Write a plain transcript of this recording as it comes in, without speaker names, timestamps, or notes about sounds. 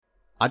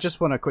I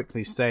just want to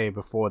quickly say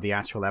before the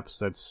actual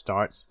episode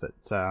starts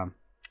that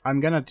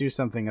I'm going to do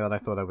something that I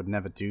thought I would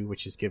never do,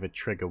 which is give a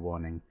trigger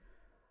warning.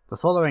 The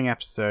following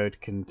episode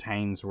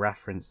contains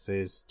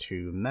references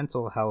to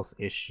mental health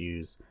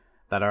issues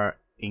that are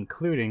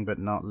including but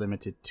not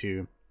limited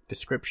to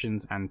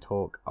descriptions and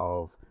talk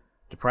of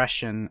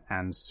depression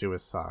and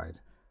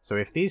suicide. So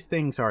if these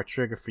things are a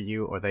trigger for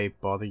you or they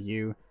bother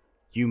you,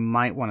 you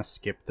might want to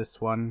skip this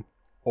one.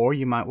 Or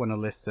you might want to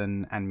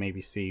listen and maybe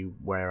see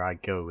where I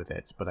go with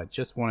it. But I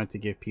just wanted to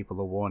give people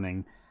a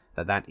warning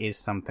that that is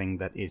something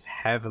that is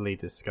heavily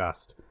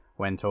discussed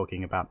when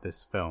talking about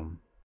this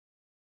film.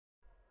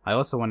 I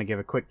also want to give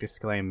a quick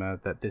disclaimer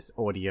that this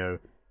audio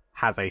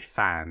has a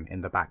fan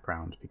in the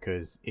background.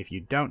 Because if you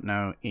don't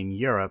know, in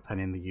Europe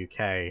and in the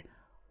UK,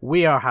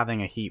 we are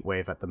having a heat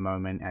wave at the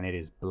moment and it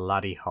is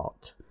bloody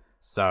hot.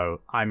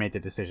 So I made the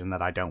decision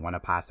that I don't want to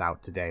pass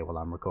out today while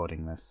I'm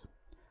recording this.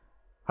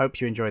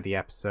 Hope you enjoyed the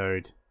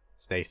episode.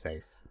 Stay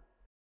safe.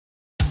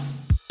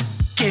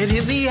 Get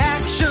in the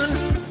action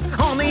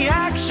on the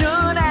Action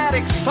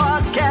Addicts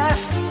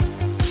podcast.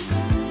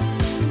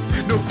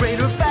 No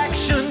greater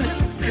faction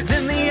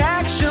than the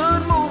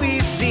action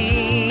movie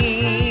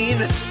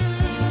scene.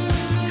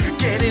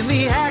 Get in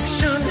the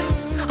action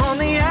on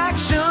the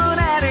Action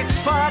Addicts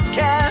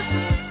podcast.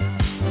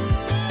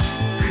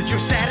 Your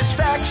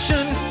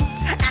satisfaction,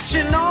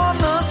 action on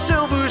the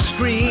silver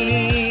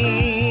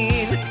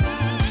screen.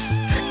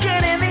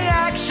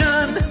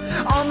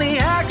 On the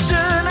Action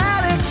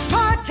Addicts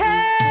podcast.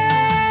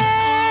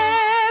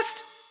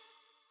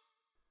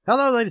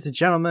 Hello, ladies and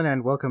gentlemen,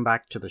 and welcome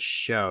back to the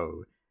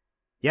show.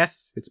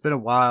 Yes, it's been a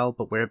while,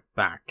 but we're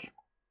back.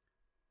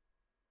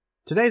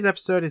 Today's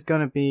episode is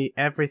going to be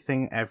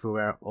Everything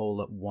Everywhere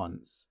All at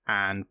Once,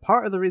 and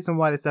part of the reason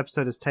why this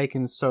episode has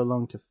taken so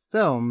long to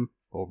film,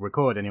 or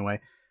record anyway,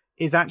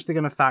 is actually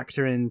going to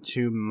factor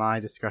into my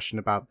discussion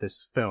about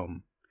this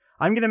film.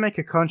 I'm going to make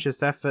a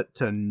conscious effort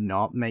to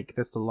not make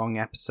this a long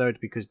episode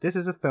because this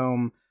is a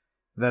film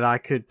that I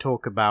could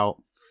talk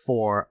about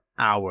for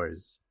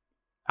hours.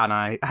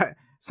 And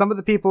some of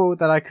the people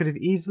that I could have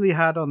easily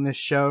had on this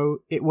show,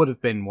 it would have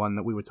been one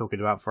that we were talking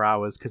about for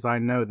hours because I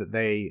know that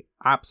they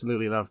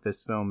absolutely love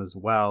this film as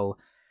well.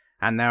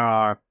 And there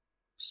are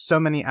so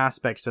many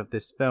aspects of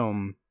this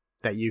film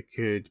that you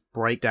could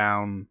break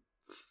down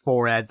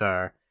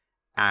forever,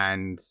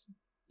 and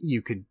you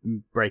could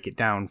break it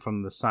down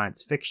from the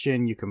science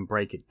fiction, you can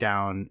break it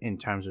down in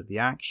terms of the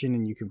action,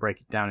 and you can break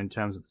it down in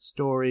terms of the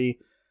story,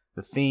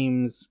 the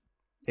themes.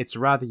 It's a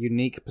rather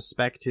unique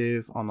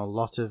perspective on a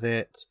lot of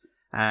it,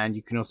 and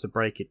you can also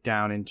break it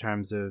down in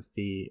terms of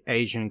the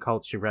Asian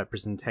culture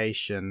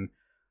representation.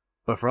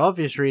 But for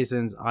obvious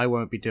reasons, I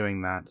won't be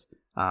doing that.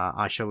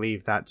 I shall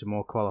leave that to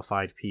more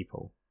qualified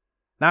people.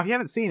 Now, if you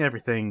haven't seen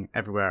Everything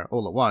Everywhere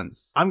All at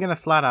Once, I'm going to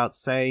flat out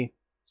say,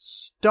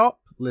 stop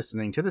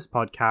listening to this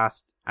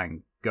podcast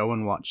and go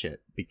and watch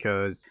it,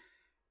 because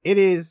it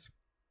is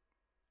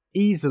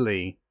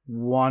easily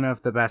one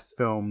of the best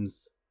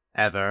films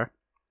ever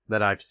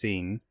that I've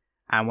seen.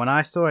 And when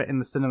I saw it in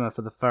the cinema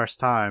for the first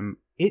time,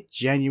 it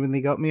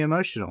genuinely got me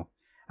emotional,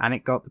 and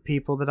it got the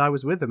people that I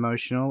was with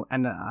emotional,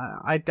 and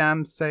I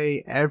damn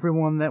say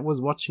everyone that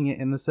was watching it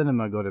in the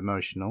cinema got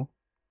emotional.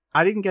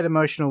 I didn't get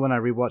emotional when I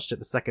rewatched it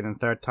the second and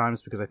third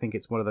times, because I think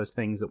it's one of those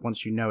things that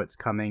once you know it's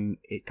coming,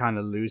 it kind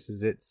of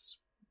loses its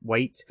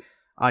weight.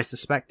 I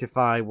suspect if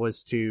I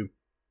was to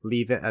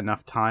leave it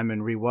enough time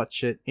and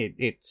rewatch it,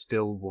 it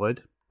still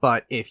would.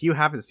 But if you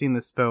haven't seen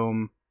this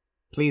film,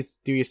 please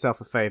do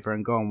yourself a favor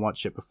and go and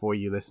watch it before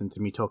you listen to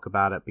me talk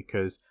about it,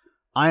 because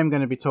I am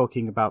going to be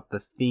talking about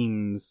the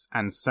themes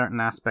and certain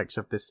aspects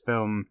of this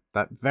film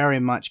that very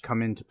much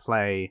come into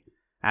play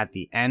at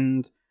the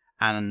end,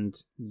 and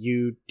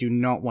you do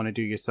not want to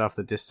do yourself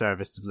the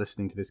disservice of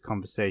listening to this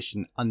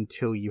conversation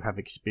until you have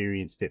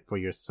experienced it for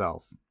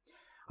yourself.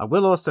 I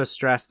will also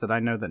stress that I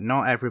know that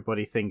not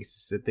everybody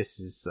thinks that this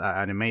is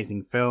an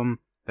amazing film.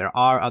 There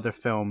are other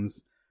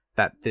films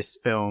that this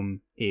film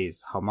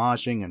is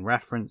homaging and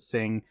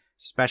referencing,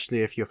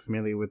 especially if you're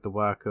familiar with the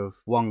work of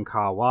Wong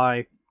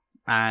Kar-wai.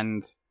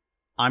 And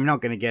I'm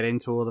not going to get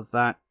into all of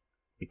that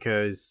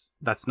because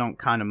that's not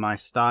kind of my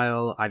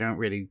style. I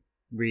don't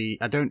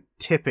I don't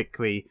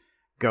typically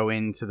go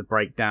into the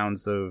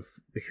breakdowns of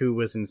who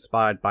was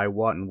inspired by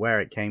what and where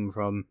it came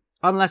from,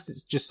 unless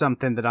it's just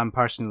something that I'm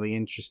personally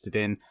interested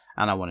in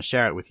and I want to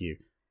share it with you.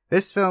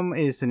 This film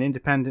is an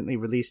independently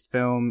released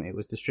film. It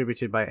was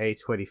distributed by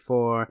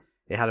A24.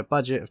 It had a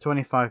budget of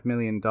 $25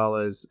 million,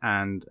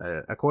 and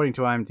according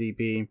to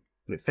IMDb,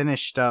 it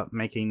finished up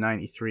making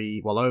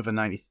over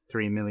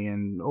 93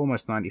 million,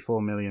 almost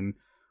 94 million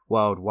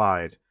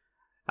worldwide.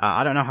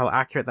 I don't know how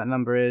accurate that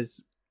number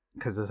is,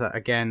 because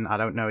again, I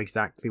don't know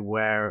exactly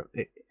where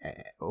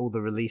all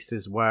the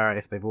releases were,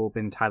 if they've all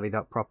been tallied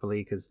up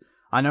properly, because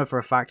I know for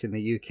a fact in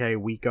the UK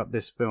we got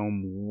this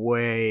film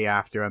way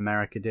after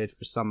America did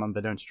for some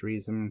unbeknownst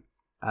reason,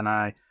 and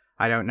I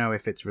don't know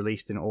if it's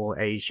released in all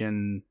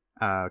Asian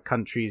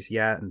countries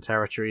yet and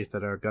territories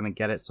that are going to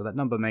get it, so that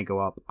number may go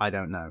up, I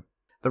don't know.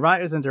 The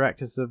writers and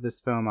directors of this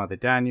film are the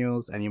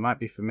Daniels, and you might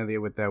be familiar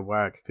with their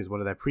work because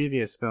one of their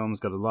previous films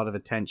got a lot of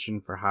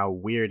attention for how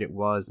weird it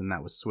was, and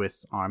that was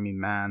Swiss Army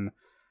Man.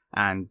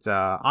 And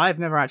I've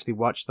never actually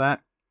watched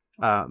that.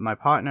 My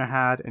partner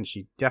had, and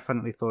she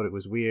definitely thought it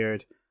was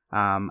weird.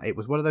 It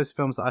was one of those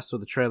films that I saw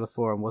the trailer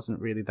for and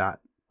wasn't really that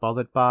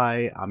bothered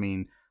by. I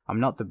mean, I'm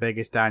not the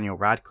biggest Daniel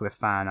Radcliffe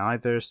fan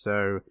either,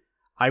 so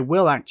I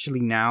will actually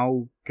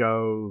now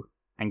go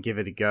and give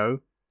it a go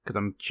because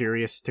I'm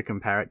curious to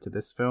compare it to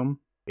this film.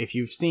 If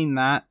you've seen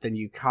that, then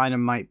you kind of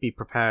might be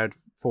prepared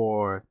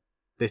for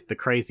the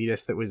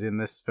craziness that was in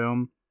this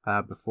film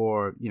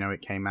before,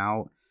 it came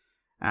out.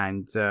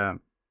 And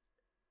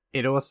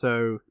it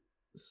also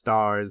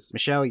stars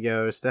Michelle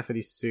Yeoh,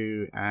 Stephanie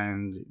Su,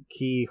 and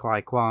Ke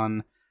Huy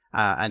Quan,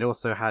 and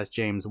also has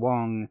James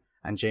Wong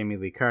and Jamie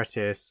Lee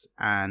Curtis,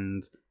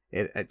 and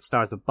it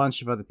stars a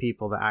bunch of other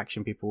people that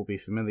action people will be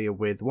familiar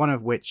with, one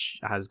of which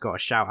has got a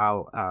shout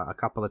out a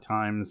couple of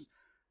times.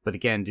 But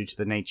again, due to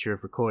the nature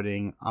of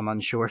recording, I'm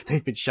unsure if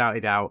they've been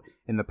shouted out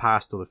in the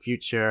past or the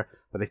future.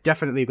 But they've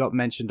definitely got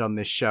mentioned on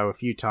this show a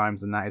few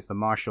times, and that is the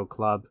Marshall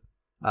Club.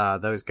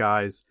 Those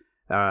guys,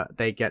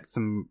 they get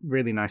some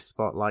really nice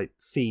spotlight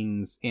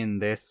scenes in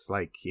this.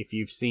 Like, if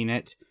you've seen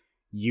it,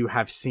 you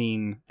have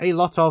seen a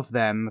lot of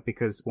them,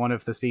 because one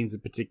of the scenes in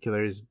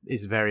particular is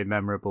very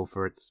memorable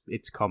for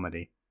its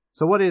comedy.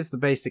 So what is the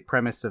basic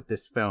premise of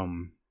this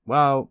film?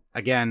 Well,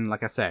 again,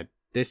 like I said,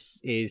 this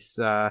is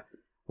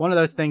one of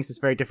those things that's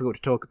very difficult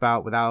to talk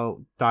about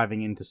without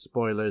diving into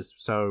spoilers.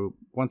 So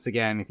once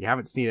again, if you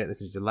haven't seen it,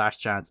 this is your last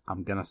chance.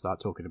 I'm going to start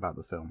talking about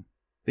the film.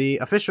 The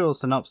official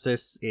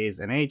synopsis is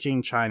an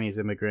aging Chinese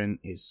immigrant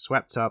is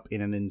swept up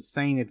in an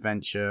insane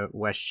adventure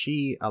where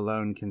she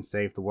alone can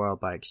save the world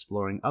by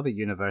exploring other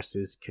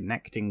universes,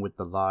 connecting with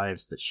the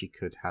lives that she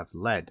could have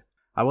led.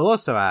 I will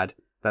also add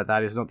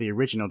that is not the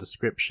original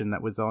description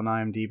that was on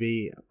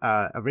IMDb.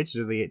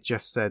 Originally, it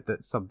just said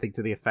that something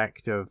to the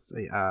effect of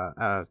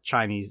a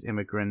Chinese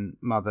immigrant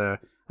mother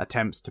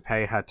attempts to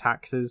pay her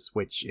taxes,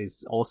 which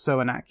is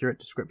also an accurate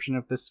description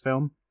of this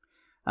film.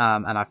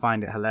 And I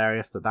find it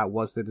hilarious that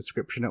was the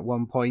description at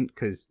one point,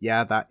 because,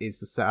 yeah, that is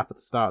the setup at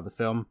the start of the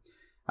film.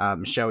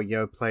 Michelle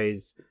Yeoh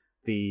plays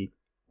the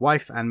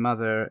wife and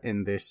mother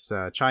in this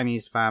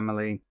Chinese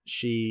family.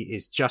 She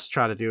is just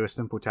trying to do a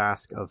simple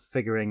task of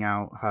figuring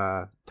out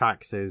her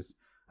taxes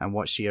and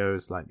what she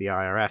owes, like the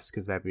IRS,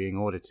 because they're being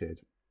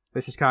audited.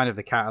 This is kind of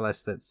the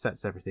catalyst that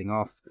sets everything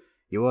off.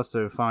 You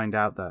also find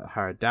out that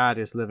her dad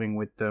is living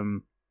with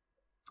them,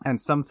 and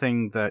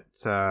something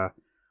that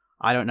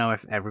I don't know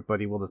if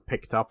everybody will have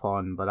picked up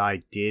on, but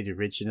I did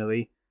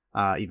originally,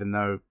 even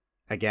though,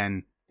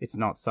 again, it's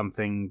not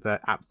something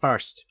that at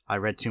first I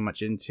read too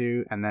much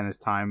into, and then as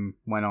time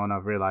went on,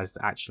 I've realized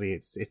that actually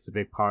it's a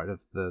big part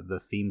of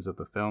the themes of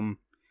the film.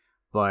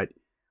 But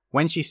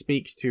when she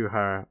speaks to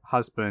her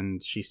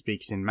husband, she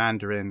speaks in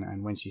Mandarin,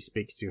 and when she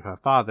speaks to her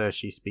father,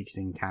 she speaks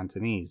in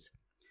Cantonese.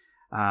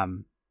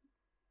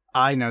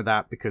 I know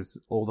that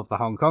because all of the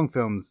Hong Kong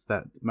films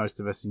that most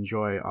of us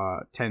enjoy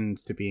tend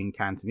to be in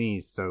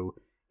Cantonese, so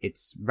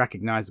it's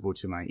recognizable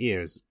to my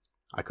ears.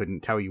 I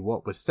couldn't tell you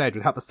what was said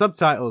without the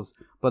subtitles,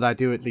 but I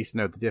do at least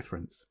know the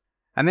difference.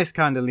 And this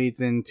kind of leads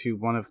into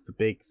one of the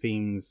big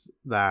themes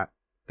that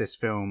this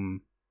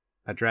film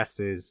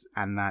addresses,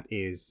 and that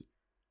is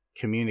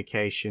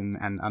communication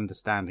and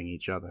understanding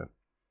each other.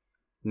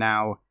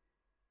 Now,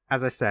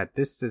 as I said,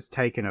 this has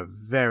taken a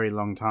very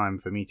long time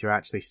for me to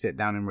actually sit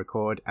down and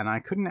record, and I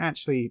couldn't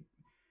actually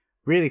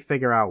really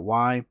figure out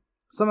why.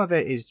 Some of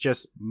it is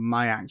just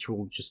my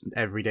actual, just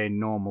everyday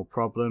normal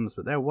problems,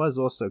 but there was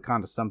also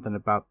kind of something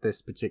about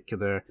this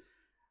particular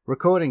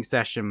recording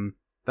session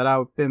that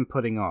I've been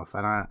putting off,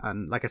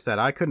 and like I said,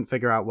 I couldn't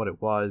figure out what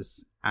it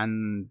was,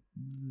 and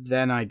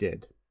then I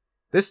did.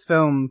 This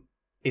film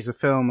is a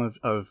film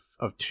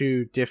of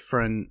two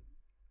different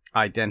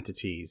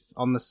identities.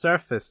 On the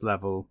surface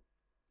level,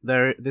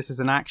 this is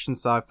an action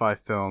sci-fi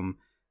film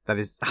that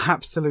is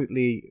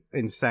absolutely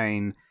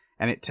insane,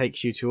 and it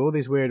takes you to all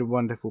these weird and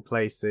wonderful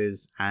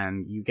places,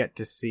 and you get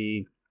to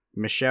see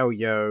Michelle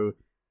Yeoh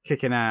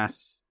kicking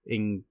ass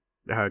in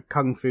her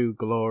kung fu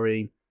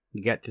glory.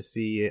 You get to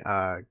see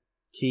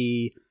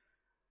Key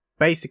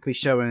basically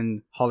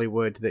showing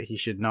Hollywood that he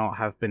should not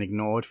have been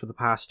ignored for the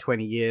past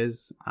 20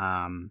 years.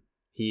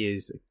 He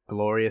is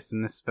glorious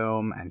in this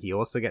film, and he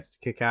also gets to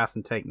kick ass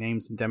and take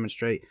names and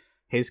demonstrate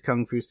his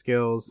kung fu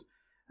skills.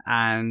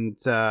 And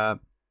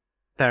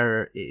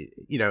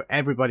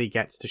everybody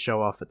gets to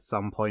show off at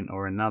some point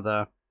or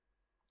another.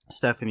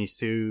 Stephanie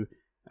Su,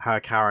 her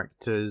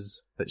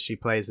characters that she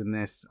plays in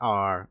this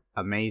are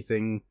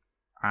amazing,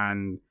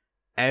 and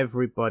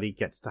everybody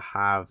gets to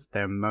have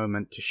their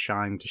moment to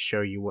shine, to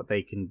show you what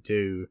they can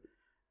do.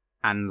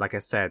 And like I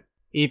said,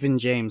 even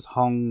James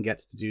Hong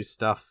gets to do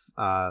stuff,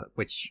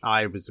 which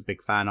I was a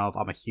big fan of.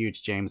 I'm a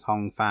huge James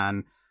Hong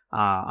fan.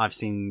 I've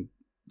seen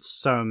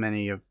so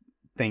many of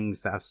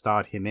things that have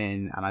starred him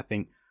in, and I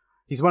think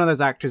he's one of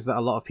those actors that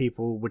a lot of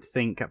people would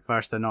think at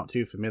first they're not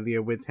too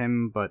familiar with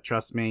him, but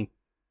trust me,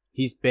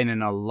 he's been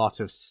in a lot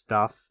of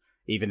stuff.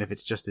 even if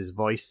it's just his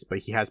voice, but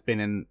he has been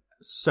in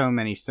so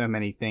many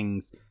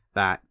things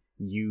that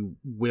you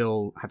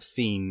will have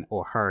seen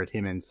or heard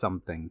him in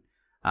something.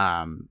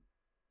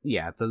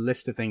 Yeah, the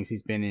list of things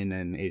he's been in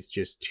and is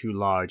just too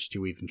large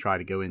to even try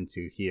to go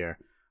into here.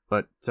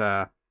 But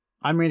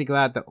I'm really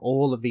glad that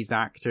all of these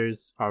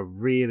actors are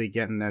really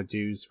getting their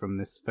dues from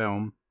this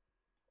film.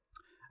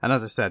 And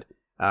as I said,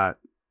 on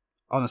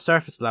a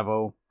surface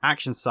level,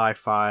 action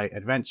sci-fi,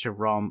 adventure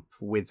romp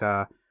with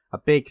a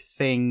big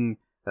thing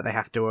that they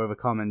have to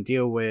overcome and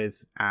deal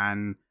with.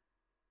 And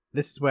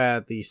this is where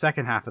the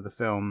second half of the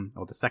film,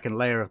 or the second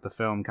layer of the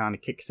film, kind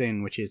of kicks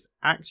in, which is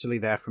actually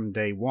there from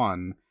day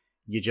one.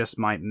 You just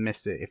might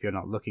miss it if you're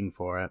not looking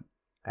for it.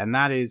 And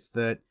that is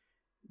that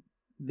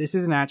this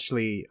isn't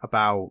actually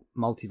about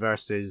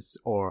multiverses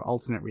or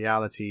alternate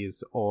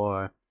realities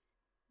or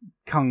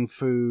kung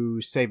fu,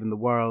 saving the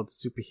world,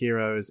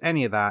 superheroes,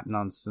 any of that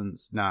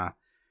nonsense. Nah.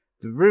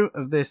 The root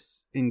of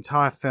this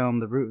entire film,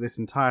 the root of this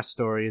entire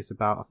story is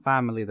about a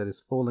family that is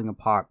falling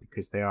apart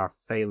because they are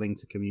failing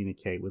to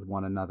communicate with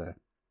one another.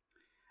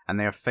 And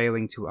they are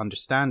failing to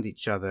understand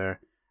each other.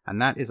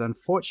 And that is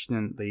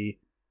unfortunately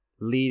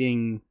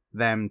leading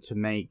them to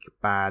make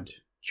bad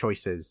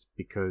choices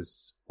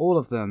because all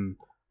of them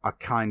are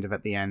kind of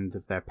at the end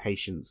of their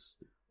patience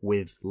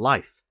with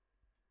life.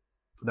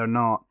 They're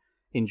not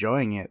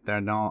enjoying it. They're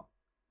not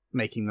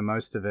making the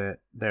most of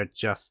it. They're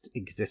just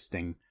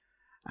existing.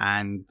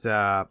 And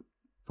for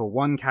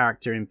one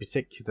character in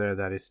particular,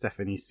 that is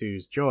Stephanie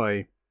Sue's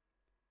Joy,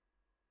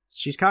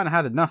 she's kind of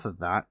had enough of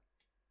that.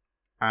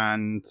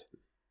 And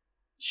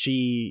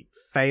she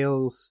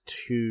fails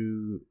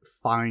to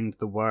find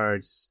the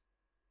words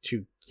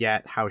to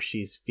get how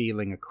she's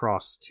feeling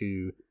across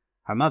to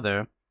her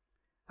mother,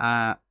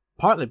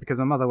 partly because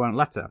her mother won't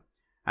let her.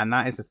 And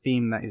that is a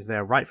theme that is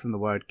there right from the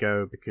word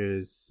go,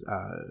 because,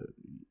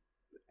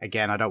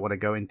 again, I don't want to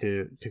go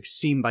into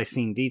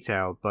scene-by-scene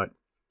detail, but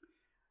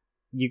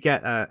you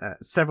get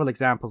several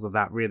examples of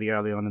that really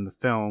early on in the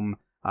film.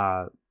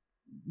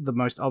 The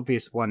most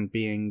obvious one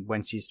being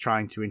when she's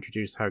trying to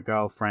introduce her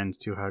girlfriend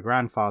to her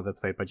grandfather,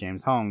 played by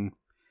James Hong,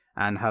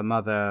 and her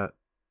mother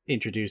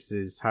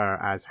introduces her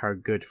as her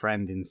good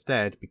friend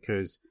instead,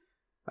 because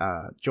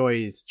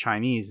Joy's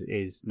Chinese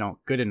is not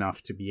good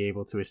enough to be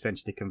able to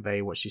essentially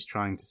convey what she's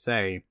trying to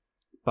say,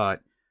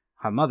 but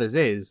her mother's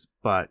is,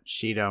 but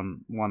she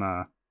don't want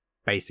to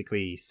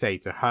basically say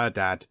to her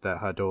dad that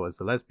her daughter's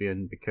a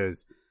lesbian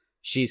because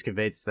she's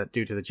convinced that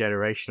due to the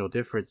generational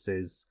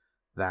differences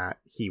that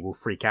he will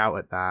freak out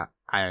at that,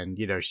 and,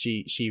 you know,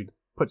 she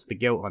puts the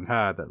guilt on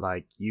her that,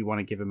 like, you want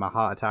to give him a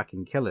heart attack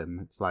and kill him.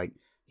 It's like,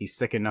 he's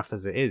sick enough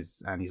as it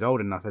is, and he's old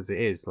enough as it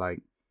is,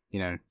 like, you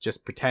know,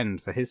 just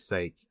pretend for his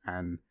sake.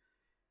 And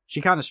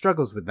she kind of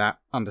struggles with that,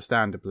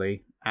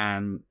 understandably,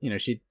 and, you know,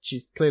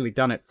 she's clearly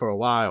done it for a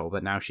while,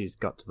 but now she's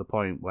got to the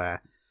point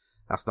where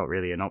that's not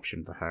really an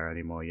option for her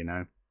anymore, you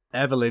know.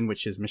 Evelyn,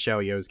 which is Michelle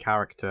Yeoh's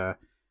character,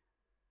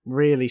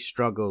 really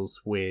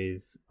struggles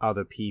with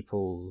other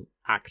people's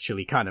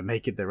actually kind of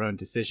making their own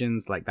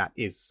decisions. Like, that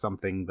is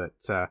something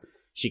that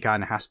she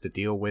kind of has to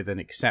deal with and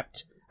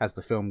accept as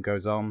the film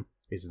goes on,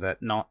 is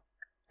that not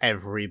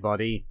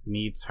everybody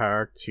needs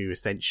her to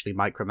essentially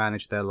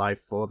micromanage their life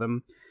for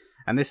them.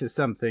 And this is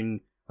something,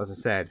 as I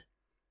said,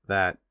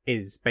 that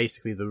is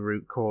basically the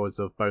root cause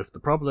of both the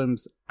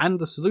problems and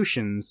the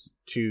solutions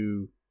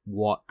to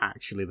what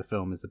actually the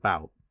film is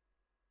about.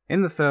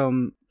 In the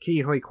film,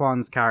 Ke Huy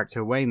Quan's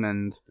character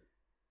Waymond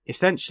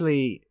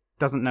essentially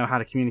doesn't know how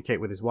to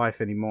communicate with his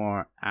wife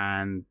anymore,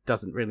 and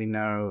doesn't really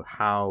know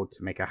how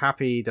to make her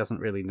happy, doesn't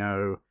really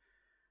know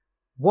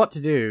what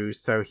to do,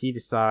 so he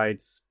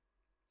decides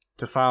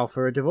to file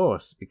for a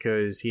divorce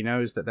because he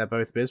knows that they're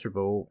both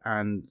miserable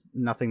and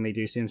nothing they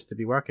do seems to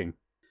be working.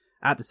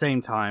 At the same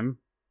time,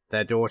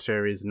 their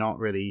daughter is not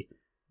really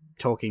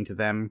talking to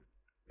them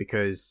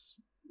because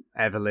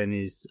Evelyn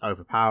is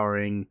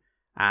overpowering,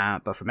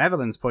 but from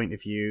Evelyn's point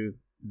of view,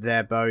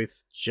 they're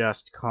both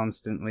just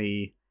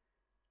constantly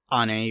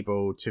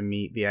unable to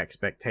meet the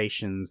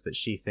expectations that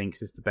she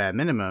thinks is the bare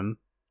minimum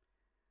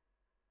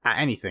at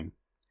anything.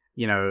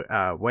 You know,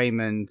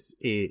 Waymond,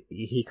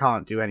 he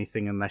can't do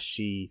anything unless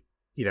she,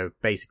 you know,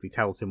 basically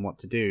tells him what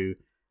to do,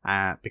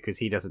 because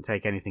he doesn't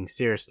take anything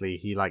seriously.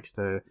 He likes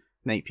to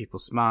make people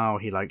smile,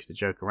 he likes to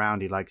joke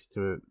around, he likes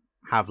to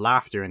have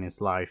laughter in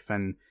his life,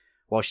 and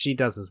while she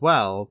does as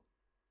well,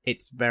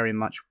 it's very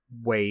much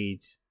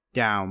weighed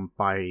down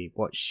by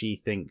what she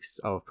thinks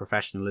of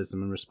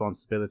professionalism and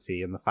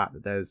responsibility, and the fact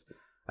that there's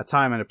a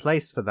time and a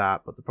place for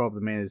that. But the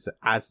problem is,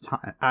 as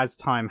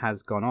time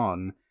has gone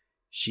on,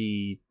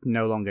 she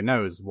no longer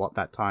knows what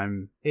that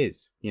time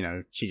is. You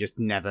know, she just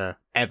never,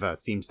 ever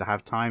seems to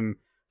have time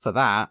for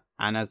that,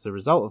 and as a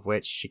result of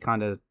which, she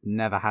kind of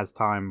never has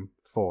time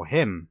for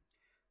him.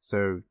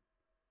 So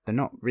they're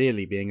not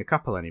really being a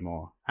couple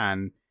anymore.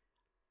 And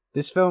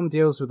this film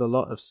deals with a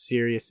lot of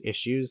serious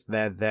issues.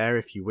 They're there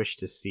if you wish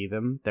to see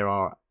them. There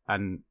are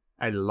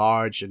a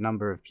large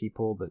number of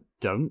people that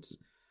don't.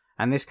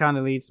 And this kind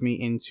of leads me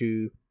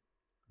into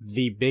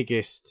the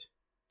biggest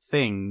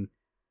thing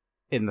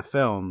in the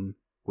film,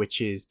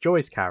 which is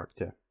Joy's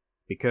character.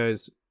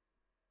 Because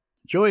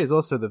Joy is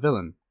also the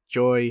villain.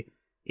 Joy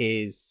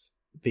is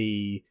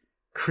the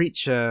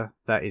creature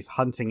that is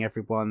hunting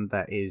everyone,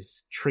 that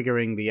is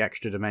triggering the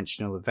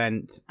extra-dimensional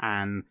event,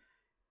 and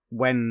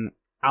when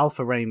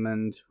Alpha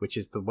Raymond, which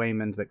is the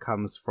Waymond that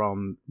comes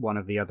from one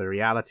of the other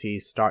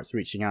realities, starts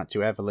reaching out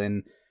to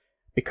Evelyn,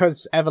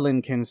 because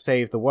Evelyn can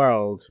save the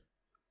world,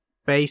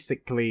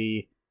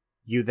 basically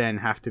you then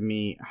have to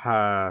meet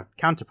her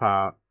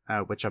counterpart,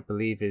 which I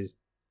believe is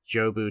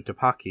Jobu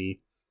Tupaki,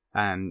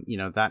 and,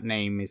 that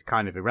name is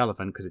kind of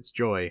irrelevant because it's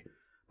Joy,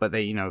 but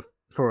they,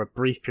 for a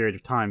brief period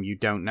of time you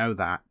don't know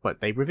that, but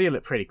they reveal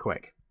it pretty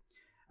quick.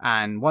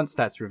 And once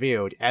that's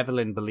revealed,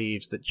 Evelyn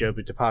believes that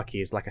Jobu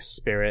Tupaki is like a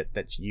spirit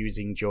that's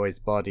using Joy's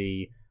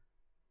body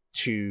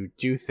to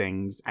do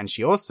things, and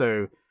she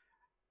also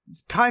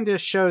kind of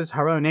shows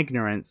her own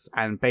ignorance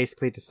and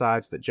basically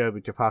decides that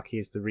Jobu Tupaki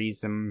is the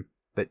reason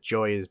that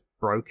Joy is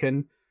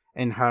broken,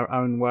 in her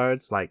own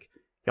words, like,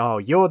 oh,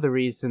 you're the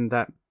reason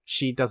that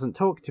she doesn't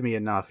talk to me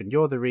enough, and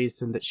you're the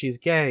reason that she's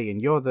gay,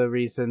 and you're the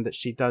reason that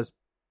she does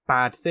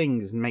bad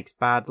things and makes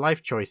bad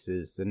life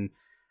choices. And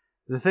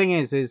the thing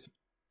is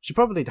she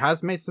probably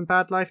has made some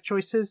bad life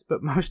choices,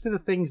 but most of the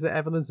things that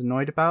Evelyn's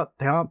annoyed about,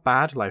 they aren't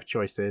bad life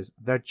choices.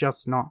 They're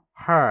just not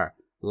her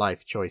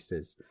life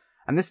choices.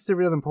 And this is a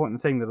real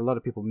important thing that a lot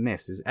of people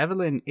miss, is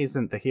Evelyn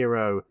isn't the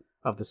hero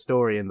of the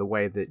story in the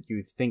way that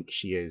you think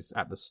she is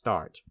at the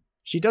start.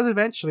 She does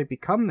eventually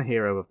become the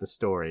hero of the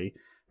story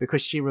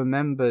because she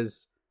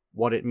remembers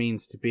what it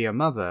means to be a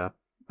mother,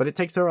 but it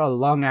takes her a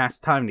long-ass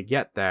time to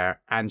get there,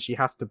 and she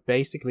has to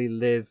basically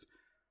live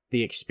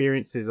the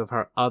experiences of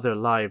her other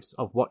lives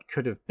of what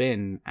could have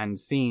been, and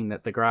seeing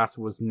that the grass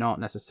was not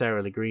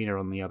necessarily greener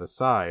on the other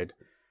side.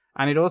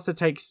 And it also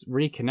takes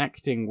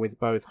reconnecting with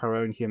both her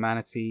own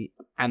humanity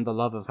and the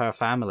love of her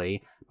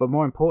family, but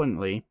more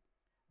importantly,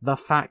 the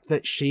fact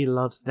that she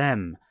loves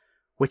them,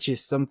 which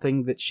is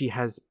something that she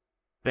has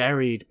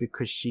buried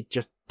because she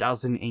just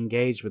doesn't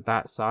engage with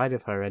that side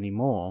of her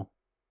anymore.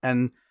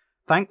 And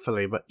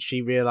thankfully, but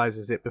she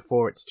realizes it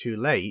before it's too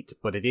late,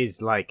 but it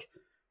is like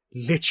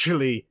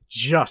literally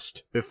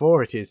just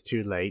before it is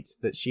too late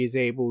that she is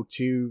able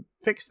to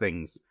fix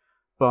things.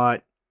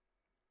 But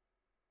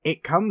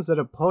it comes at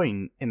a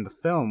point in the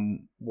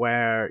film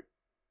where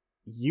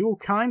you'll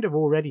kind of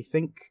already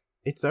think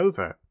it's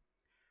over,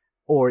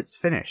 or it's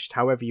finished,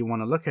 however you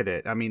want to look at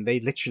it. I mean, they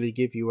literally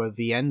give you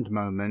the end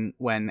moment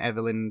when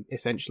Evelyn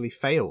essentially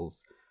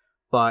fails,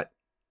 but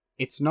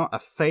it's not a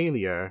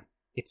failure,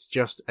 it's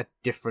just a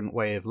different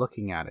way of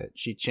looking at it.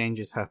 She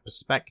changes her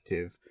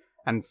perspective,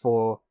 and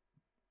for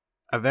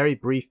a very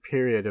brief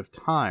period of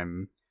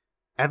time,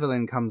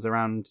 Evelyn comes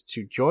around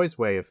to Joy's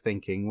way of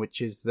thinking, which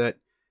is that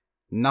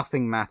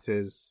nothing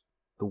matters,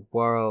 the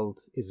world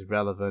is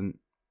irrelevant,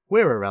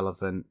 we're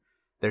irrelevant,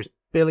 there's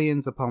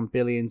billions upon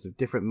billions of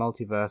different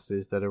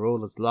multiverses that are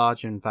all as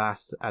large and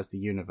vast as the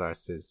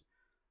universe is.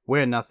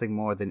 We're nothing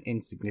more than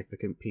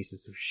insignificant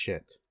pieces of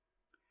shit.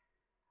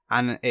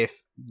 And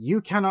if you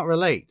cannot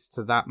relate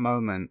to that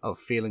moment of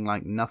feeling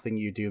like nothing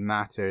you do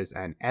matters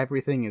and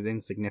everything is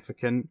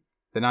insignificant,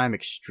 then I'm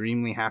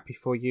extremely happy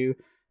for you,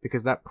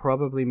 because that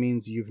probably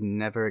means you've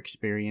never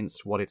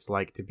experienced what it's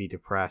like to be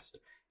depressed.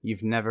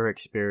 You've never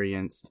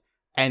experienced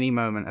any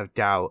moment of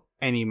doubt,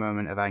 any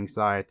moment of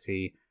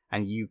anxiety,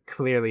 and you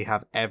clearly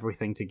have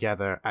everything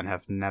together and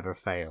have never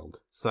failed.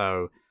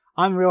 So,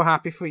 I'm real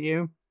happy for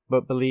you,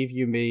 but believe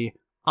you me,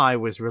 I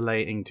was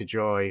relating to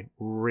Joy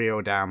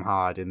real damn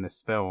hard in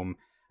this film,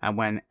 and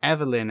when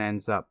Evelyn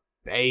ends up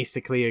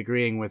basically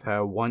agreeing with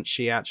her once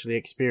she actually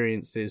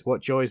experiences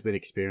what Joy's been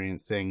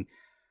experiencing,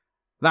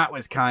 that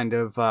was kind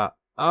of,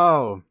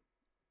 oh,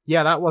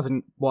 yeah, that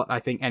wasn't what I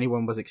think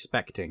anyone was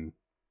expecting.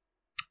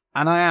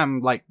 And I am,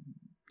 like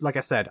I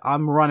said,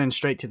 I'm running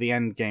straight to the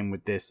end game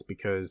with this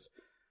because,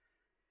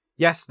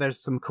 yes, there's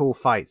some cool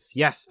fights.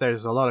 Yes,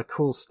 there's a lot of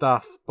cool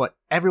stuff, but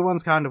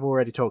everyone's kind of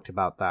already talked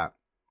about that.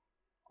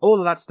 All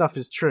of that stuff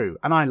is true,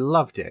 and I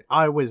loved it.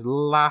 I was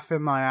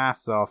laughing my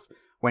ass off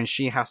when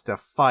she has to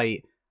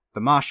fight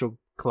the Marshall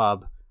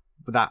Club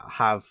that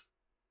have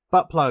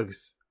butt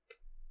plugs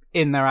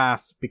in their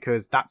ass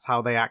because that's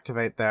how they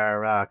activate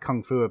their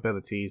kung fu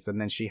abilities, and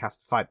then she has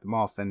to fight them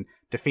off and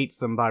defeats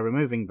them by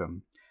removing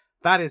them.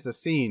 That is a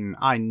scene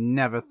I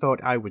never thought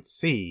I would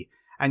see,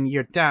 and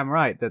you're damn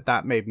right that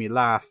that made me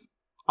laugh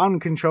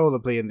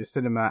uncontrollably in the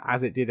cinema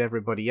as it did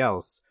everybody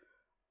else.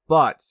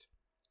 But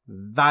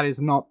that is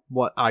not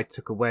what I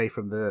took away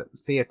from the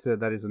theatre.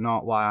 That is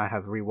not why I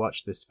have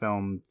rewatched this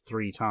film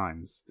 3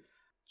 times.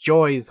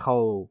 Joy's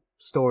whole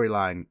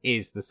storyline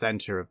is the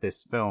centre of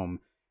this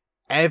film.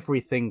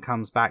 Everything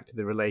comes back to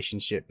the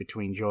relationship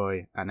between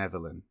Joy and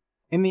Evelyn.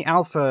 In the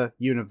Alpha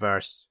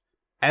universe,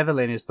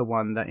 Evelyn is the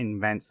one that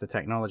invents the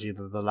technology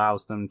that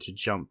allows them to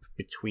jump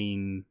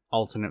between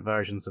alternate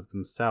versions of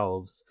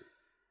themselves.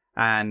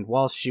 And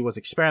whilst she was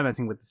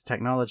experimenting with this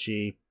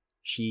technology,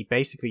 she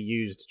basically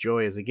used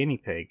Joy as a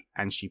guinea pig,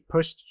 and she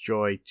pushed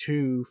Joy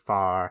too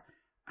far,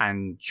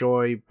 and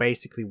Joy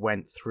basically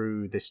went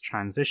through this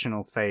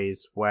transitional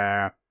phase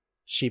where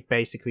she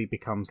basically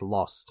becomes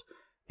lost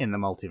in the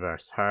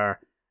multiverse. Her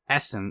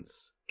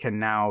essence can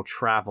now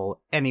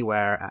travel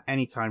anywhere at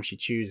any time she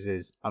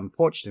chooses.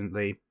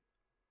 Unfortunately,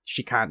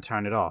 she can't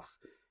turn it off.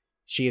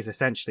 She is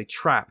essentially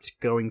trapped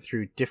going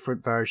through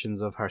different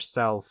versions of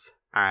herself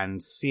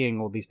and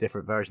seeing all these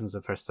different versions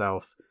of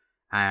herself.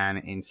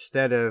 And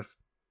instead of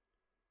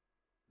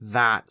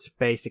that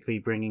basically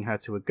bringing her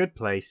to a good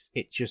place,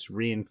 it just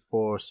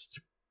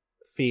reinforced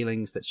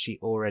feelings that she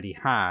already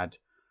had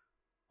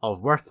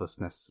of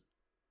worthlessness.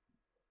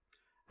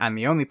 And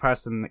the only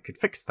person that could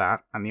fix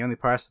that, and the only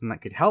person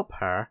that could help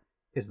her,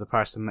 is the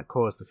person that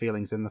caused the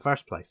feelings in the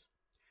first place.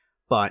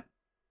 But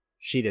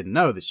she didn't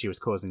know that she was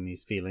causing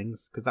these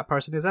feelings, because that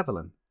person is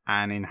Evelyn.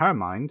 And in her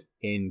mind,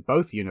 in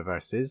both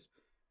universes,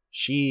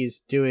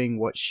 she's doing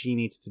what she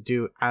needs to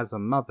do as a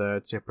mother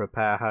to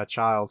prepare her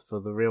child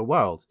for the real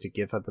world, to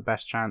give her the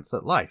best chance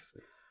at life.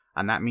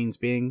 And that means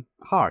being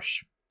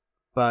harsh.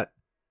 But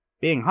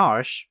being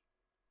harsh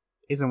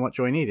isn't what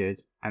Joy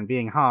needed, and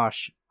being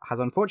harsh has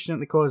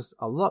unfortunately caused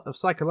a lot of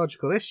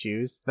psychological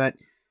issues that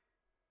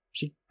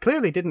she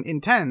clearly didn't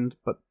intend,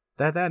 but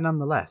they're there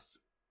nonetheless.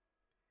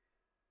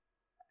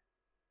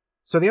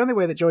 So the only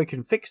way that Joy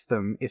can fix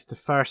them is to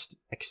first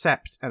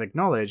accept and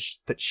acknowledge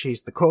that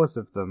she's the cause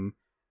of them,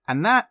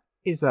 and that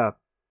is a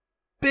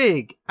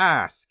big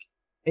ask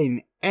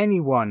in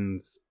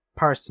anyone's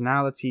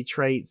personality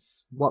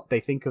traits, what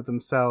they think of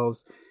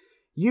themselves.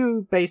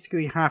 You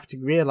basically have to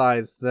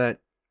realize that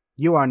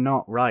you are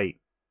not right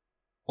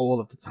all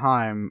of the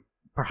time,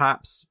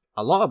 perhaps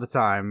a lot of the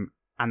time,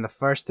 and the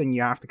first thing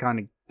you have to kind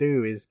of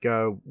do is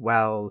go,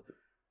 well,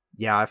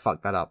 yeah, I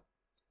fucked that up.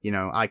 You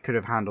know, I could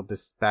have handled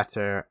this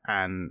better,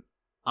 and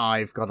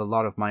I've got a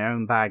lot of my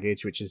own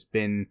baggage which has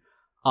been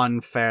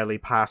unfairly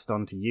passed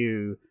on to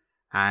you,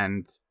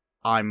 and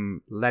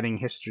I'm letting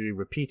history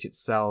repeat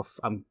itself.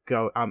 I'm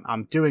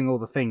doing all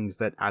the things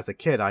that as a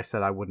kid I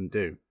said I wouldn't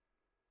do.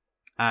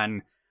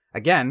 And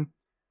again,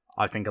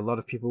 I think a lot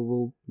of people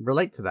will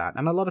relate to that,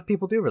 and a lot of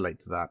people do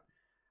relate to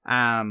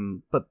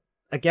that. But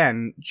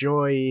again,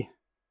 Joy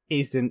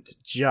isn't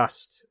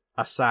just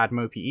a sad,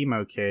 mopey,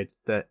 emo kid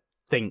that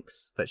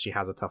thinks that she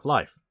has a tough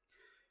life.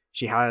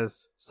 She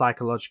has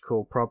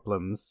psychological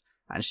problems,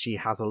 and she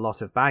has a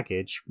lot of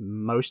baggage,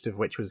 most of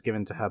which was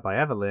given to her by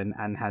Evelyn,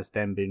 and has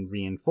then been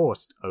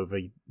reinforced over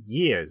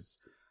years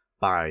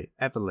by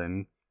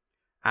Evelyn.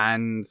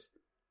 And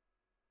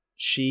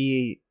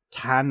she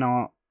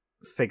cannot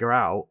figure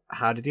out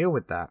how to deal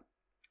with that.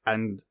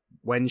 And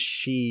when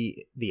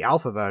the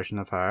alpha version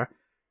of her,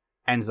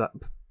 ends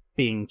up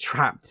being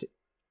trapped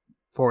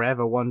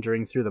forever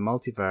wandering through the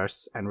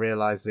multiverse and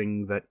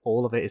realizing that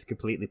all of it is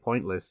completely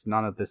pointless,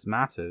 none of this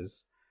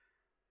matters,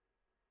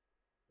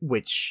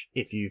 which,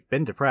 if you've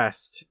been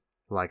depressed,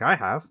 like I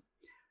have,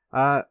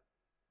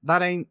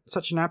 that ain't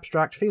such an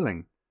abstract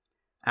feeling.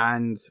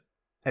 And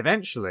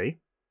eventually,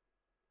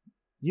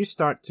 you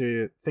start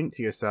to think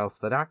to yourself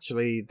that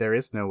actually there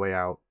is no way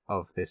out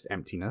of this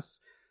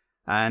emptiness,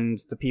 and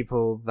the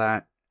people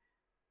that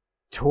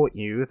taught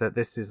you that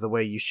this is the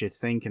way you should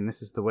think and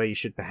this is the way you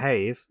should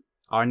behave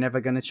are never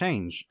going to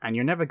change, and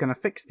you're never going to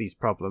fix these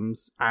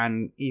problems,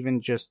 and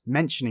even just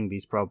mentioning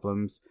these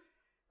problems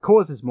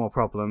causes more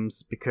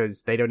problems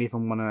because they don't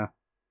even want to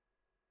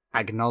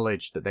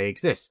acknowledge that they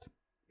exist,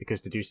 because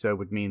to do so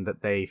would mean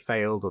that they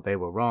failed or they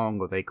were wrong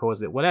or they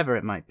caused it, whatever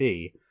it might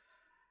be.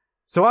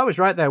 So I was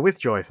right there with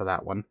Joy for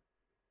that one.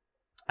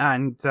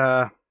 And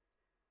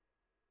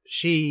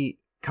she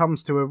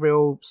comes to a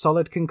real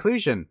solid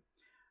conclusion,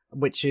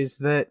 which is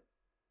that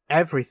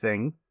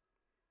everything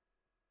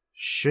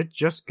should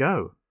just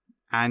go.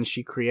 And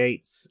she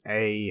creates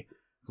a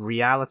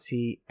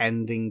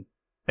reality-ending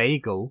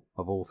bagel,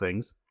 of all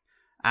things,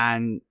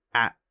 and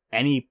at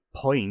any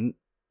point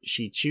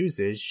she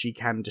chooses, she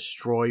can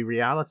destroy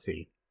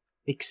reality.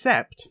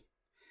 Except,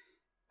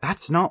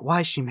 that's not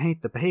why she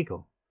made the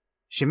bagel.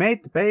 She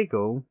made the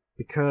bagel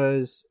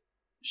because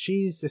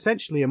she's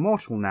essentially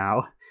immortal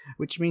now,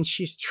 which means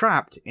she's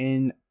trapped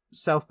in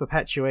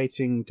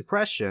self-perpetuating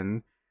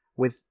depression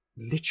with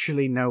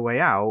literally no way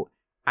out,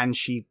 and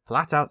she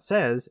flat out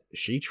says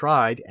she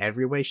tried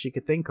every way she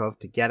could think of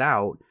to get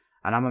out,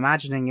 and I'm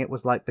imagining it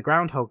was like the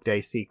Groundhog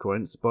Day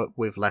sequence, but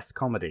with less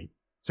comedy.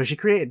 So she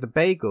created the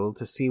bagel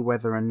to see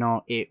whether or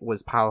not it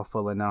was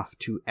powerful enough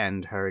to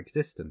end her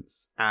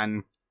existence.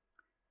 And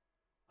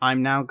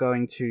I'm now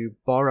going to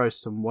borrow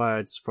some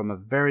words from a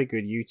very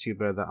good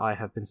YouTuber that I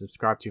have been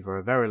subscribed to for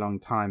a very long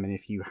time, and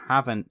if you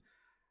haven't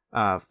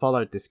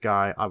followed this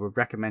guy, I would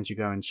recommend you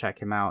go and check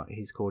him out.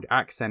 He's called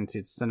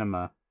Accented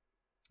Cinema,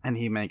 and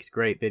he makes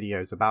great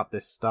videos about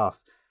this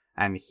stuff.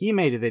 And he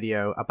made a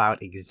video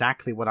about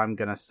exactly what I'm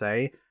going to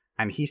say,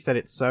 and he said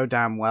it so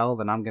damn well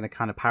that I'm going to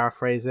kind of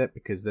paraphrase it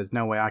because there's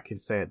no way I can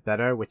say it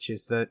better, which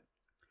is that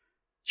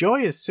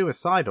Joy is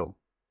suicidal.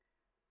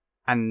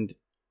 And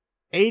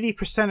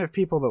 80% of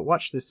people that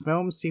watch this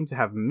film seem to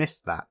have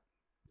missed that.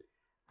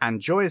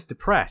 And Joy is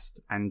depressed,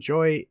 and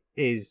Joy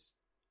is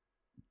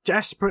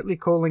desperately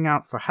calling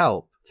out for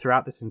help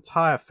throughout this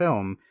entire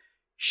film.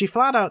 She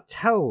flat out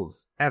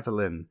tells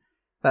Evelyn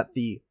that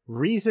the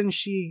reason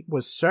she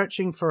was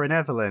searching for an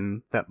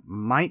Evelyn that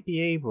might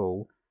be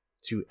able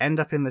to end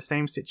up in the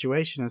same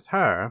situation as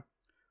her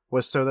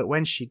was so that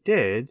when she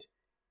did,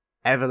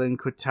 Evelyn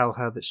could tell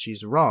her that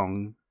she's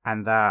wrong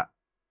and that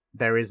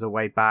there is a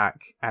way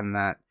back and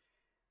that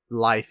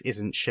life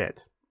isn't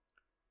shit.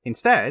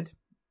 Instead,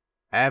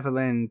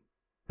 Evelyn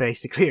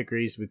basically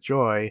agrees with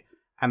Joy,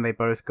 and they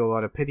both go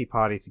on a pity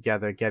party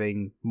together,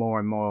 getting more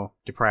and more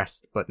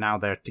depressed, but now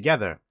they're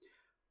together.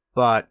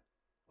 But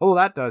all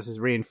that does is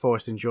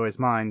reinforce in Joy's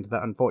mind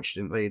that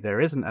unfortunately there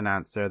isn't an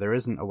answer, there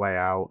isn't a way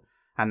out,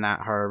 and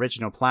that her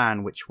original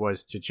plan, which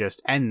was to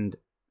just end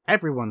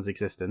everyone's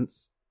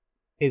existence,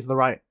 is the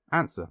right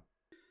answer.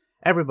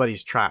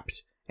 Everybody's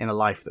trapped in a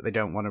life that they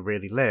don't want to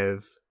really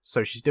live,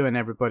 so she's doing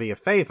everybody a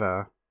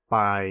favor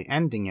by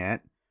ending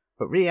it,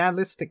 but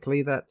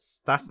realistically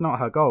that's not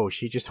her goal.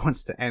 She just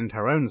wants to end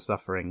her own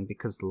suffering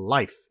because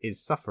life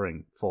is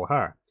suffering for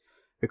her.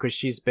 Because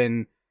she's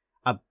been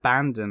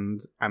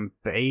abandoned and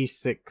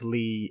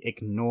basically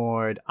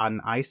ignored and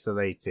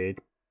isolated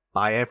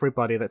by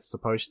everybody that's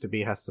supposed to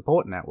be her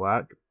support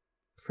network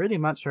pretty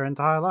much her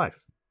entire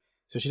life.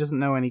 So she doesn't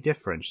know any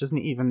different. She doesn't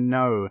even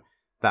know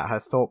that her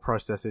thought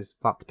process is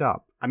fucked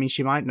up. I mean,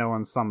 she might know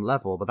on some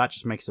level, but that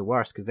just makes it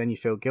worse because then you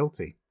feel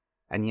guilty.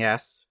 And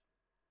yes,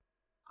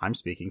 I'm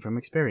speaking from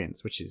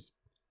experience, which is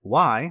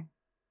why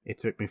it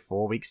took me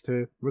 4 weeks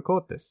to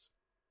record this.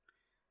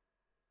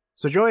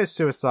 So Joy is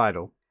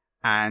suicidal,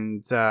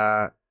 and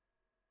that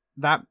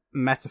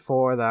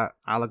metaphor, that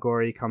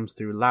allegory comes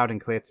through loud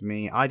and clear to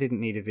me. I didn't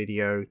need a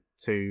video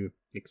to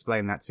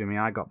explain that to me.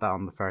 I got that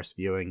on the first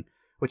viewing,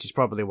 which is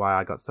probably why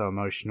I got so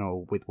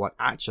emotional with what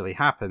actually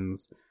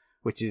happens,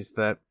 which is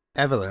that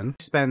Evelyn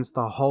spends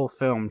the whole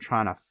film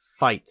trying to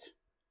fight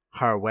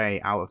her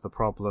way out of the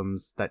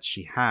problems that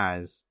she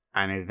has,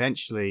 and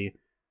eventually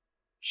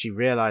she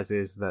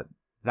realizes that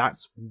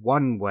that's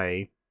one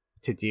way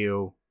to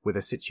deal with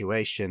a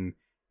situation.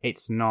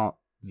 It's not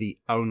the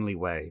only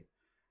way.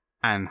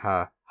 And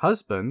her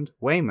husband,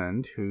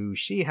 Waymond, who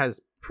she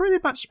has pretty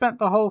much spent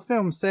the whole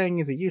film saying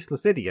is a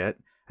useless idiot,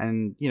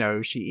 and, you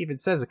know, she even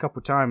says a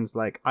couple times,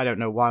 like, I don't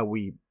know why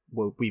we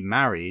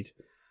married.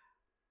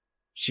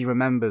 She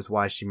remembers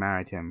why she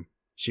married him.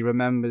 She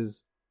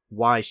remembers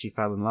why she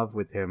fell in love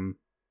with him.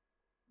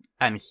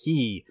 And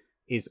he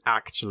is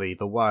actually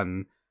the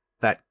one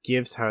that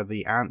gives her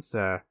the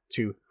answer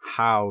to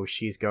how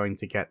she's going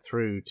to get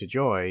through to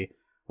Joy,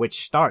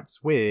 which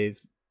starts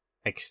with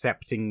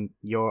accepting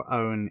your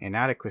own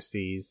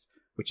inadequacies,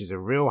 which is a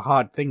real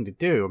hard thing to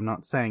do. I'm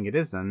not saying it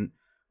isn't,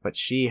 but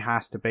she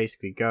has to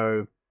basically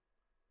go,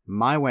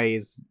 my way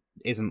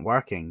isn't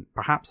working,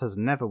 perhaps has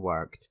never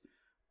worked,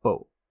 but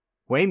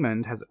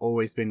Waymond has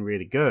always been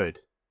really good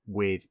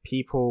with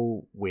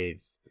people,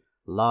 with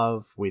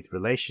love, with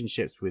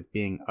relationships, with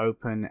being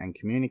open and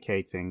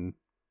communicating.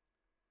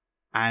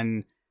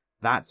 And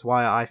that's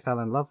why I fell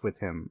in love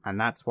with him. And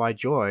that's why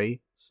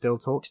Joy still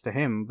talks to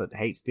him, but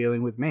hates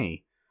dealing with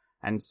me.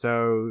 And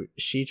so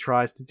she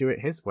tries to do it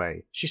his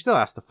way. She still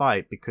has to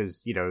fight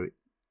because, you know,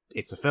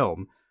 it's a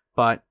film,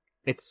 but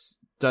it's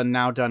done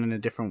in a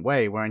different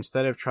way, where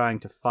instead of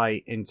trying to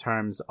fight in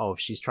terms of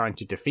she's trying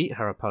to defeat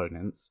her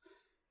opponents,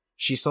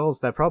 she solves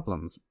their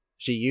problems.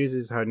 She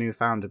uses her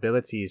newfound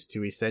abilities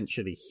to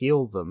essentially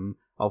heal them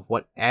of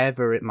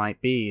whatever it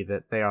might be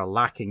that they are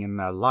lacking in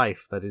their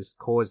life that has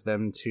caused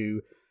them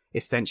to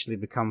essentially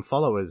become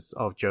followers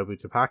of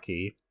Jobu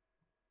Tupaki.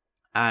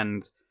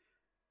 And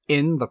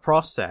in the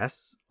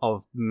process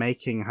of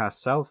making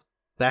herself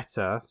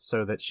better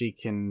so that she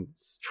can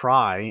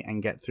try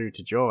and get through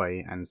to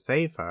Joy and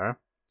save her,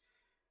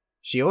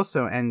 she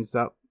also ends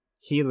up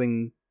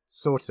healing,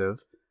 sort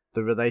of,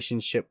 the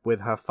relationship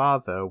with her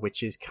father,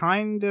 which is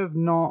kind of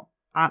not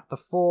at the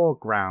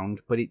foreground,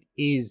 but it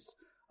is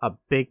a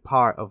big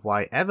part of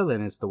why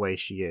Evelyn is the way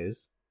she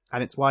is,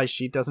 and it's why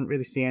she doesn't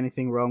really see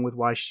anything wrong with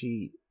why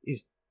she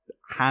is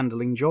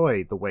handling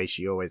Joy the way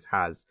she always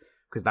has,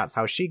 because that's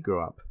how she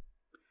grew up.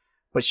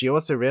 But she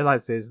also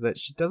realizes that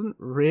she doesn't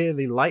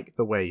really like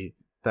the way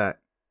that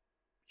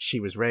she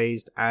was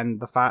raised, and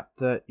the fact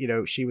that, you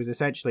know, she was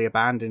essentially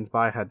abandoned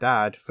by her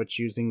dad for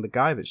choosing the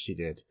guy that she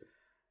did.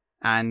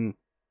 And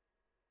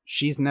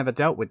she's never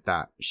dealt with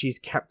that. She's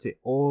kept it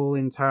all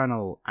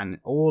internal, and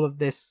all of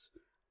this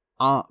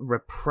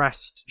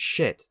repressed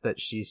shit that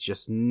she's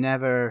just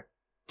never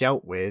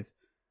dealt with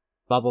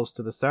bubbles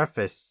to the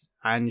surface,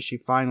 and she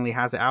finally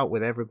has it out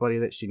with everybody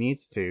that she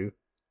needs to,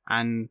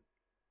 and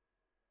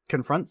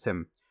confronts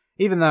him.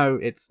 Even though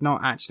it's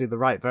not actually the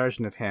right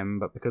version of him,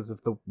 but because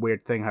of the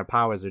weird thing her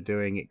powers are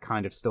doing, it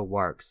kind of still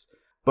works.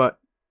 But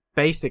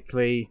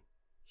basically,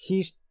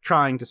 he's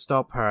trying to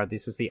stop her.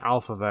 This is the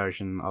alpha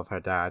version of her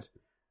dad.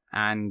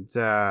 And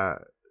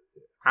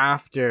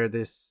after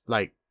this,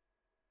 like,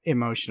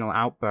 emotional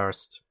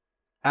outburst,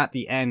 at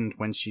the end,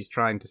 when she's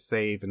trying to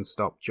save and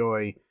stop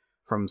Joy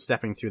from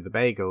stepping through the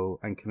bagel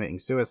and committing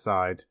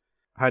suicide,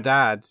 her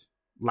dad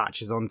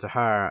latches onto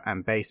her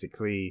and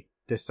basically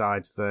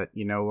decides that,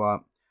 you know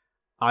what,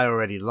 I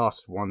already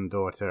lost one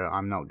daughter,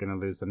 I'm not going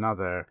to lose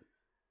another.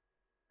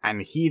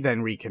 And he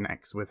then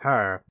reconnects with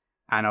her.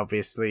 And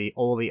obviously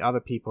all the other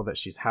people that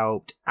she's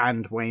helped,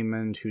 and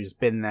Waymond, who's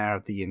been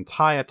there the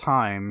entire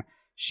time,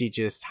 she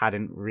just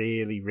hadn't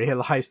really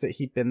realized that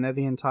he'd been there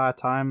the entire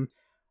time.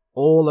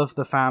 All of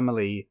the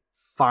family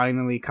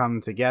finally come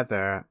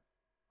together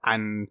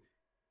and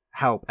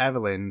help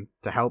Evelyn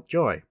to help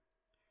Joy.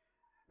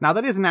 Now,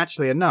 that isn't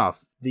actually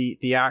enough.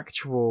 The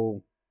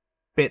actual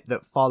bit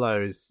that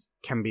follows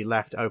can be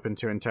left open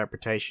to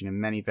interpretation in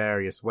many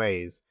various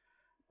ways,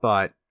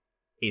 but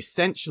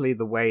essentially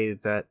the way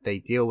that they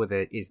deal with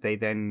it is they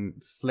then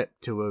flip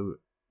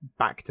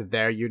back to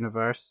their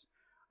universe,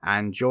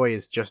 and Joy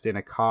is just in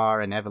a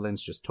car and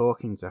Evelyn's just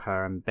talking to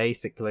her, and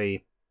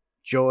basically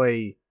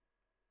Joy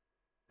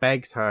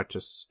begs her to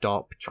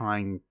stop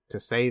trying to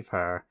save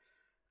her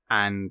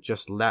and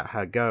just let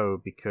her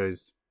go,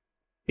 because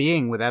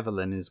being with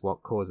Evelyn is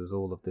what causes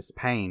all of this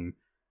pain,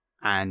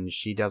 and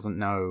she doesn't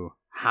know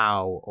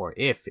how or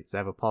if it's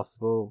ever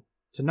possible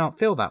to not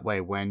feel that way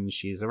when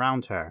she's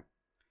around her.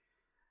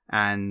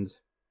 And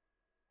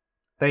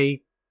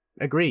they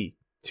agree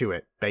to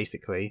it,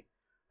 basically.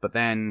 But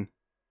then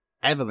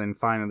Evelyn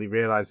finally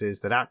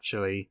realizes that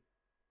actually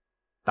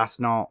that's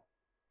not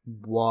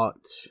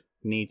what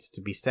needs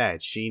to be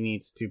said. She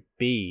needs to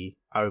be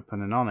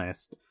open and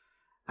honest.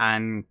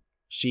 And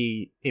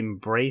she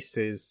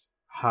embraces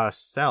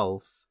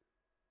herself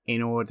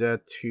in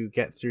order to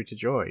get through to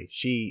Joy.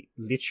 She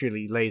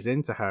literally lays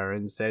into her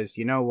and says,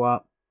 you know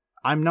what?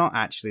 I'm not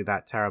actually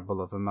that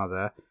terrible of a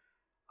mother.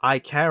 I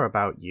care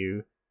about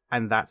you,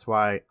 and that's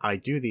why I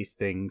do these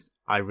things.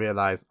 I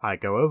realize I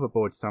go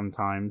overboard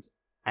sometimes.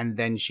 And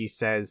then she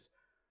says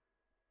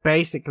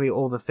basically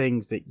all the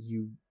things that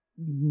you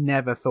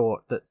never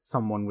thought that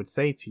someone would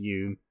say to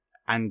you,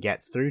 and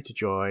gets through to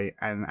Joy.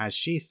 And as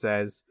she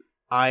says,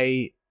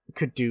 I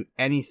could do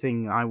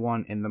anything I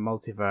want in the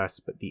multiverse,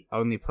 but the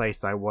only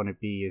place I want to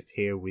be is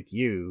here with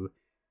you.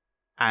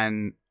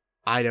 And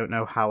I don't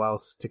know how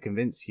else to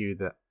convince you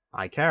that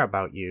I care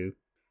about you.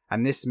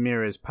 And this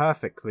mirrors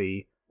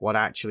perfectly what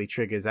actually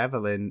triggers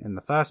Evelyn in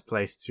the first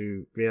place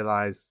to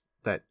realize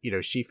that, you know,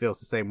 she feels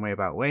the same way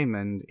about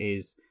Waymond.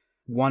 Is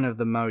one of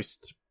the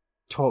most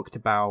talked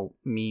about,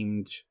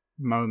 memed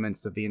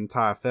moments of the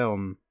entire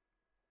film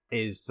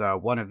is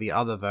one of the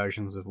other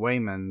versions of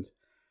Waymond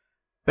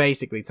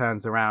basically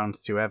turns around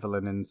to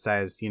Evelyn and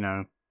says, you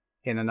know,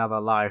 in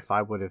another life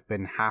I would have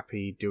been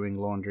happy doing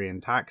laundry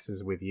and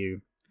taxes with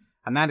you.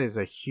 And that is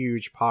a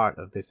huge part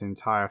of this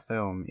entire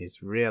film,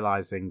 is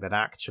realizing that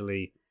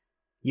actually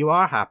you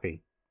are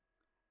happy.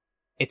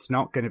 It's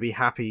not going to be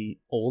happy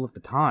all of the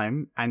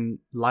time, and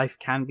life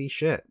can be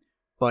shit,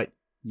 but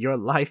your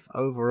life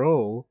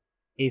overall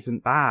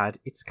isn't bad.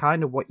 It's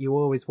kind of what you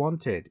always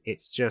wanted.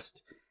 It's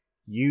just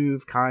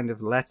you've kind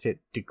of let it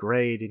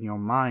degrade in your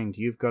mind.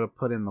 You've got to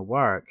put in the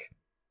work.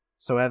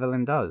 So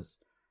Evelyn does,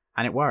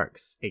 and it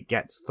works. It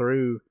gets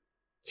through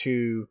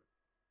to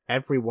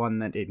everyone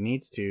that it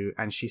needs to,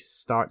 and she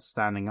starts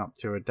standing up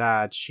to her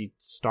dad. She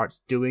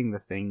starts doing the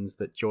things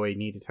that Joy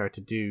needed her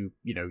to do,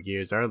 you know,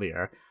 years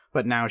earlier,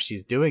 but now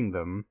she's doing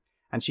them,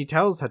 and she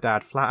tells her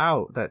dad flat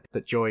out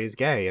that Joy is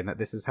gay and that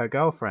this is her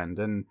girlfriend.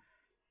 And,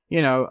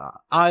 you know,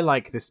 I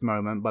like this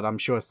moment, but I'm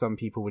sure some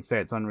people would say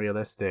it's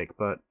unrealistic,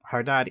 but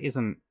her dad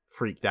isn't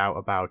freaked out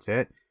about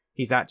it.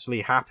 He's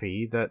actually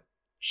happy that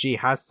she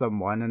has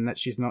someone and that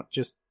she's not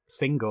just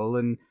single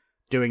and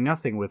doing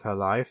nothing with her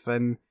life,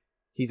 and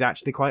he's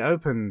actually quite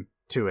open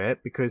to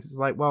it, because it's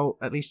like, well,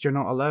 at least you're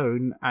not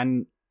alone,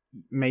 and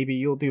maybe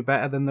you'll do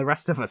better than the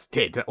rest of us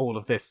did at all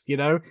of this, you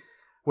know?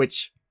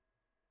 Which,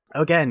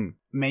 again,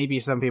 maybe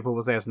some people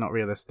will say it's not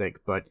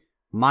realistic, but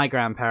my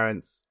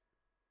grandparents,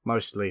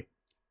 mostly,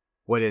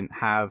 wouldn't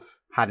have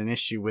had an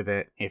issue with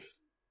it if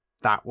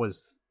that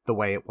was the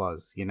way it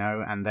was, you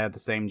know? And they're the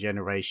same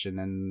generation,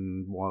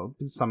 and, well,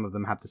 some of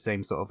them had the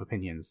same sort of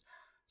opinions.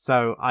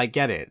 So I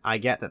get it. I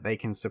get that they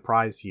can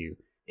surprise you.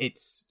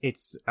 It's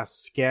a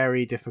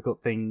scary,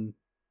 difficult thing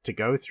to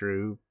go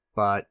through,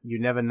 but you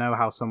never know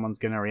how someone's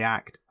going to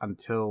react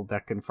until they're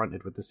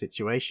confronted with the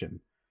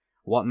situation.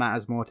 What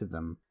matters more to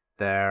them?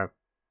 Their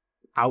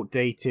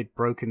outdated,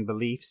 broken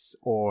beliefs,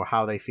 or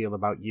how they feel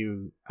about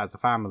you as a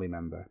family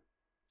member?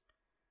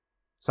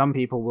 Some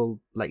people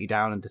will let you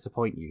down and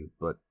disappoint you,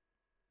 but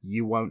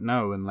you won't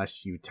know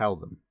unless you tell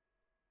them.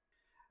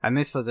 And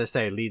this, as I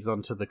say, leads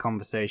on to the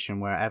conversation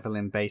where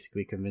Evelyn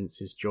basically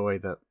convinces Joy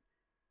that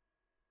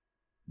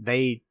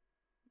they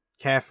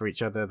care for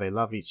each other, they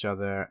love each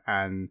other,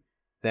 and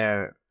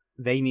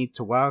they need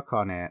to work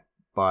on it,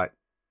 but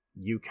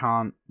you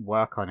can't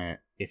work on it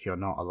if you're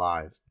not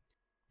alive.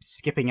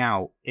 Skipping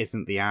out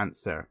isn't the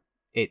answer.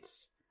 It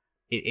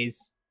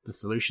is the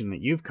solution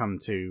that you've come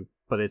to,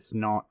 but it's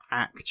not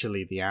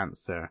actually the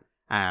answer.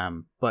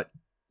 But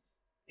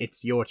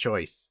it's your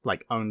choice.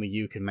 Like, only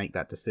you can make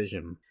that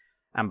decision.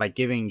 And by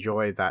giving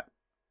Joy that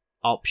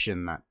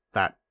option,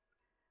 that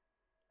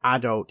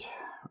adult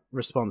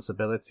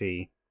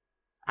responsibility,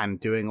 and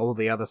doing all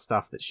the other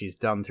stuff that she's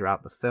done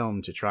throughout the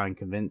film to try and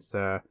convince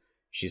her,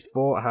 she's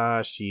fought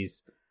her,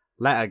 she's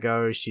let her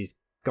go, she's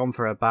gone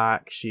for her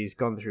back. She's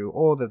gone through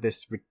all of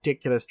this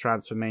ridiculous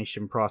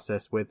transformation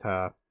process with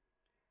her.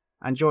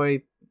 And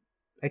Joy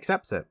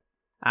accepts it.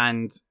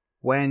 And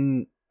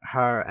when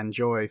her and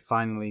Joy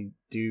finally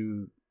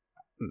do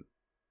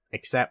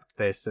accept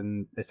this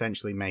and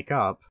essentially make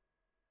up,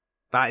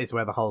 that is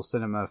where the whole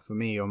cinema, for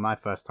me, on my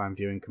first time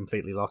viewing,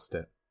 completely lost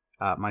it.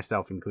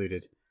 Myself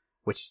included.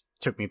 Which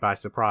took me by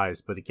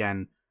surprise. But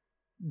again,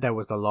 there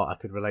was a lot I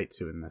could relate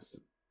to in this.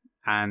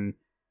 And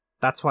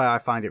that's why I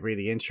find it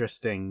really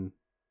interesting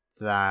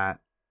that,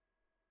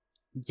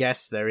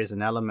 yes, there is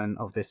an element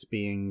of this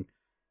being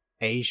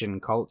Asian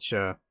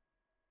culture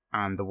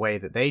and the way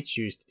that they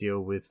choose to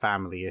deal with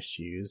family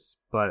issues,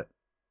 but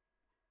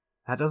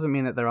that doesn't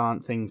mean that there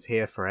aren't things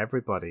here for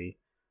everybody.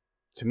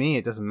 To me,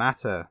 it doesn't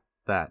matter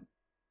that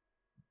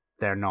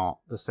they're not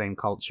the same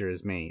culture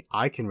as me.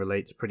 I can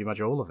relate to pretty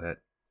much all of it.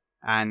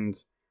 And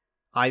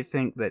I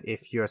think that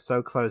if you're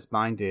so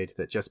close-minded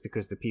that just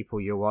because the people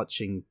you're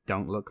watching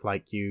don't look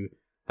like you,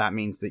 that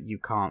means that you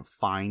can't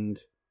find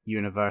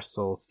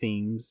universal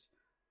themes,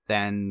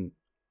 then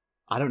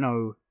I don't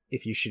know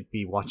if you should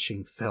be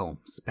watching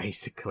films,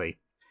 basically.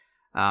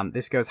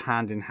 This goes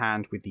hand in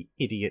hand with the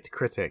idiot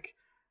critic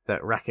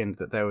that reckoned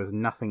that there was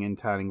nothing in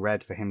Turning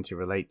Red for him to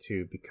relate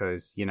to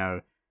because, you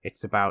know,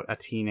 it's about a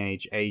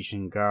teenage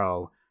Asian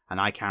girl, and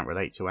I can't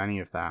relate to any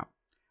of that.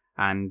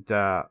 And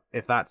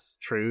if that's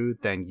true,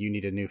 then you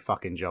need a new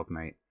fucking job,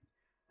 mate.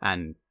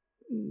 And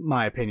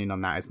my opinion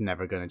on that is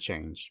never going to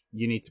change.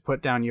 You need to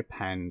put down your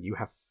pen. You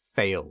have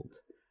failed.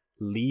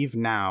 Leave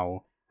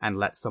now and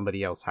let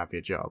somebody else have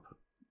your job.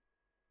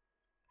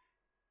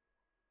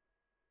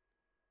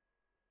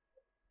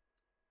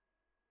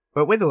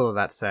 But with all of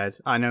that said,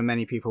 I know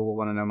many people will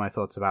want to know my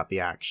thoughts about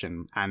the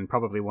action, and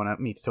probably want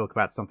me to talk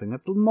about something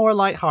that's more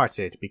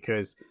lighthearted,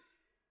 because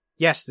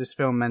yes, this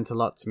film meant a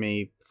lot to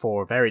me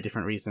for very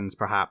different reasons,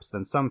 perhaps,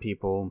 than some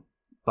people,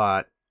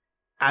 but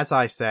as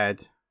I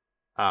said,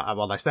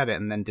 I said it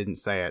and then didn't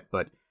say it,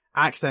 but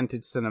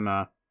accented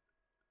cinema,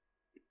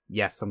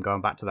 yes, I'm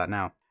going back to that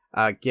now,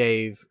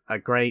 gave a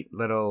great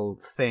little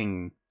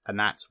thing, and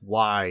that's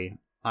why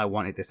I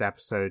wanted this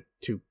episode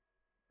to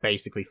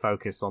basically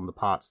focus on the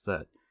parts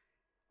that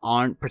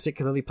aren't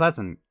particularly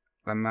pleasant,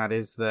 and that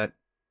is that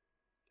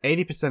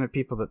 80% of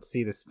people that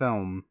see this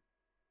film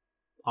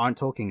aren't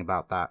talking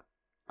about that,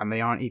 and they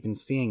aren't even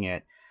seeing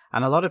it.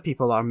 And a lot of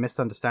people are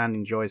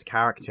misunderstanding Joy's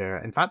character.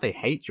 In fact, they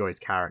hate Joy's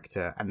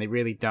character, and they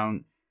really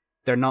don't.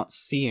 They're not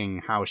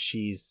seeing how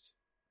she's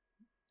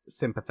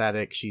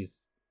sympathetic.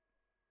 She's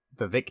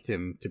the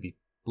victim, to be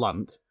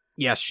blunt.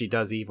 Yes, she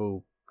does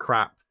evil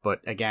crap, but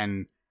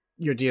again,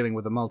 you're dealing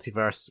with a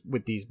multiverse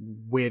with these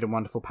weird and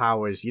wonderful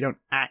powers. You don't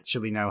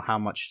actually know how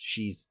much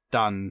she's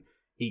done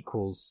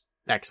equals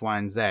X, Y,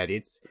 and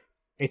Z.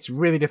 It's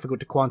really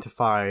difficult to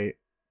quantify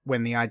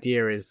when the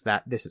idea is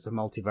that this is a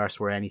multiverse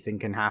where anything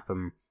can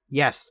happen.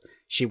 Yes,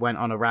 she went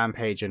on a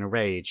rampage and a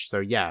rage, so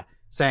yeah,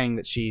 saying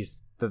that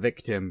she's the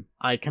victim,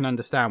 I can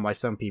understand why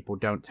some people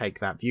don't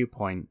take that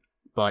viewpoint,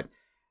 but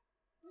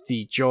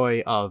the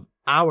Joy of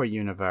our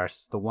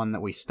universe, the one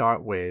that we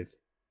start with,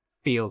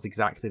 feels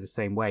exactly the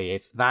same way.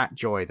 It's that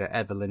Joy that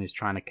Evelyn is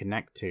trying to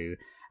connect to,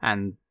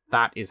 and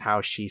that is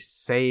how she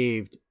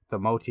saved the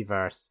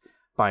multiverse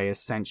by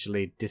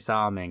essentially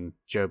disarming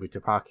Jobu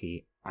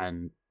Tupaki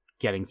and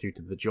getting through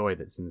to the Joy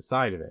that's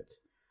inside of it.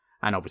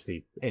 And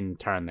obviously, in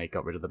turn, they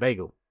got rid of the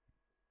bagel.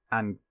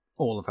 And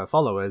all of her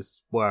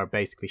followers were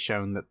basically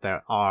shown that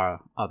there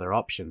are other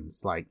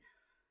options. Like,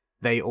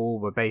 they all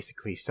were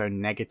basically so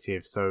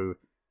negative, so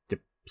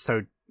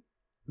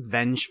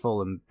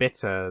vengeful and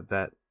bitter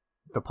that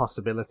the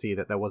possibility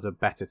that there was a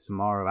better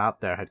tomorrow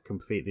out there had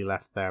completely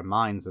left their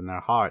minds and their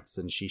hearts,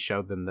 and she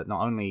showed them that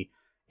not only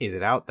is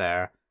it out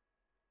there,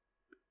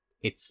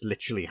 it's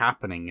literally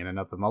happening in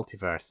another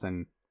multiverse.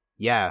 And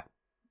yeah,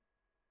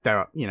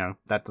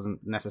 that doesn't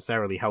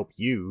necessarily help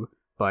you,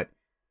 but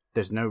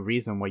there's no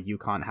reason why you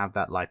can't have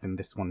that life in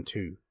this one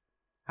too.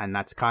 And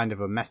that's kind of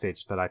a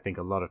message that I think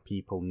a lot of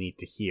people need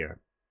to hear.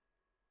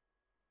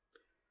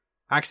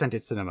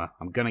 Accented cinema.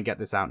 I'm gonna get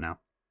this out now.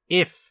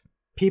 If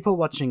people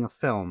watching a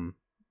film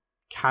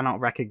cannot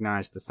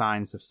recognize the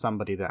signs of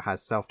somebody that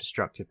has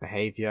self-destructive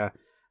behavior,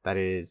 that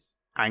is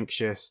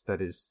anxious,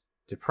 that is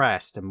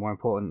depressed, and more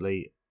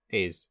importantly,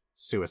 is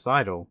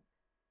suicidal,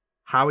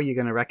 how are you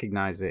going to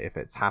recognize it if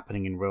it's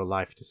happening in real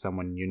life to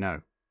someone you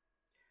know?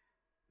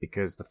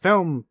 Because the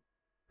film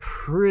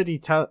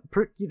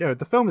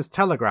the film is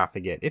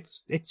telegraphing it.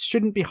 It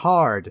shouldn't be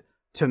hard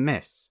to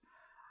miss.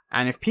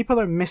 And if people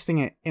are missing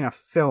it in a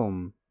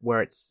film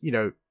where it's,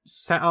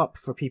 set up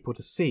for people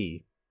to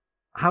see,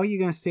 how are you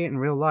going to see it in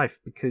real life?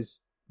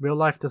 Because real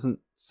life doesn't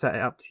set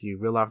it up to you.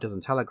 Real life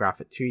doesn't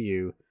telegraph it to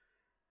you.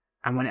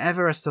 And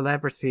whenever a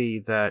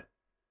celebrity that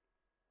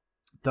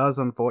does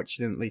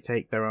unfortunately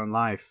take their own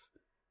life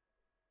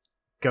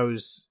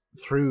goes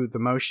through the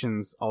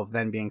motions of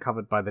then being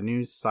covered by the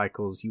news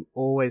cycles, you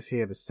always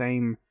hear the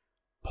same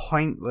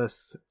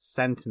pointless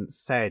sentence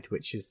said,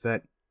 which is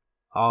that,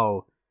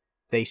 oh,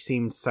 they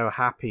seemed so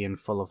happy and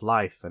full of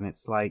life. And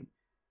it's like,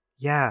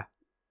 yeah,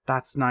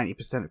 that's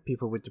 90% of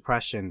people with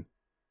depression.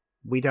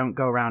 We don't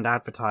go around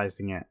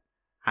advertising it.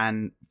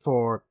 And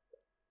for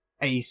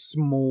a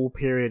small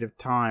period of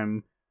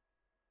time,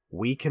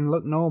 we can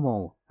look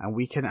normal and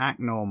we can act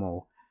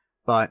normal.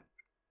 But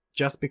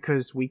just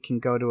because we can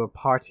go to a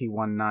party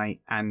one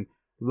night and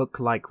look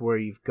like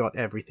we've got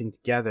everything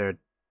together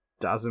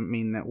doesn't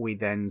mean that we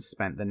then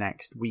spent the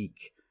next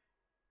week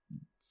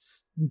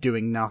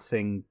doing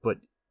nothing but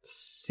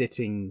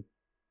sitting,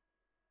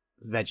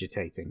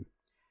 vegetating.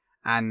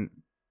 And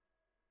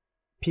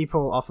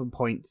people often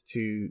point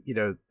to,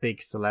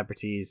 big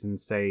celebrities and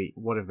say,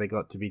 what have they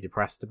got to be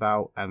depressed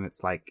about? And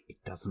it's like, it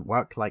doesn't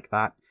work like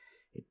that.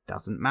 It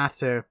doesn't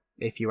matter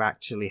if you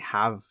actually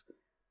have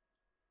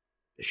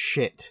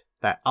shit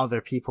that other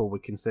people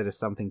would consider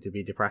something to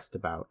be depressed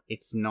about.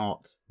 It's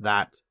not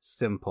that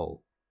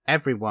simple.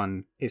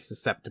 Everyone is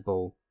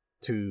susceptible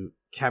to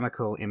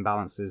chemical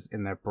imbalances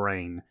in their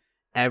brain.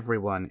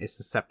 Everyone is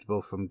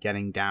susceptible from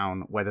getting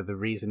down. Whether the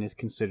reason is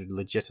considered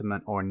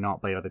legitimate or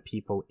not by other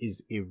people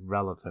is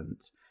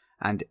irrelevant.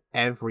 And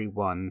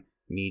everyone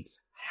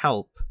needs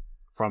help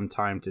from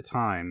time to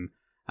time.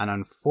 And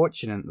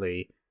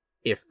unfortunately,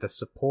 if the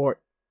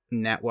support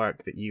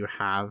network that you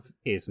have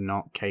is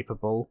not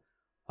capable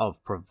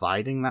of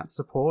providing that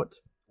support,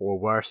 or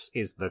worse,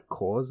 is the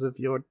cause of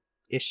your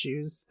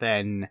issues,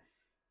 then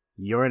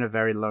you're in a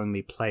very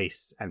lonely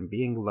place, and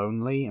being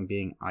lonely and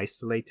being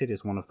isolated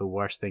is one of the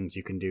worst things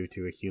you can do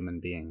to a human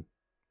being.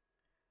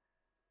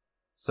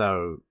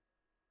 So,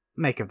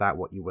 make of that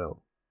what you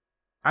will.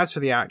 As for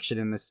the action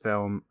in this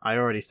film, I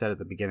already said at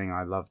the beginning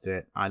I loved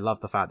it. I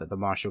love the fact that the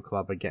Marshall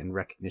Club are getting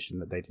recognition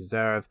that they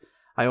deserve.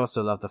 I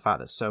also love the fact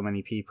that so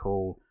many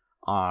people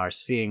are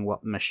seeing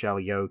what Michelle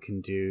Yeoh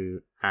can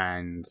do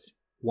and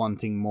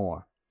wanting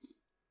more.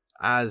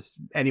 As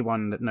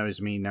anyone that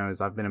knows me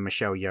knows, I've been a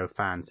Michelle Yeoh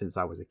fan since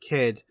I was a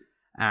kid,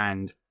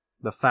 and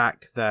the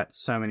fact that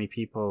so many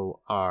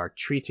people are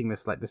treating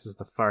this like this is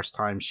the first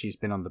time she's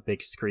been on the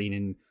big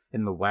screen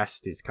in the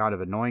West is kind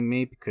of annoying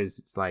me, because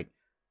it's like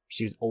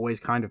she's always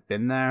kind of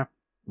been there,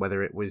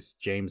 whether it was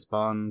James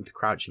Bond,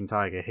 Crouching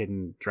Tiger,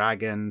 Hidden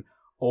Dragon,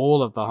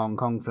 all of the Hong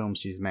Kong films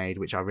she's made,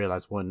 which I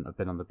realize wouldn't have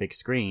been on the big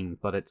screen,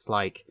 but it's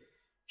like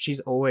she's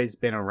always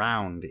been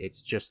around.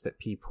 It's just that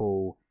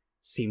people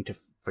seem to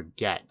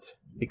forget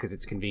because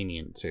it's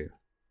convenient to.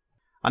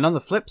 And on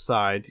the flip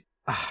side,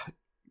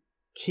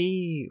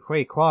 Ke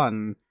Huy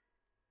Quan,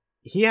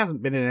 he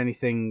hasn't been in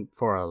anything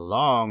for a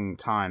long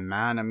time,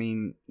 man. I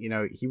mean,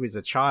 he was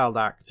a child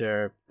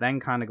actor, then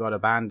kind of got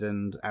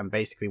abandoned and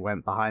basically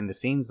went behind the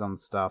scenes on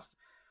stuff.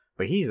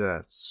 But he's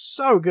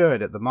so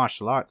good at the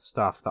martial arts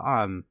stuff that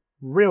I'm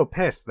real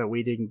pissed that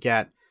we didn't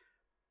get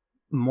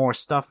more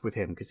stuff with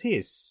him, because he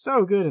is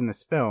so good in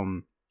this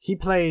film. He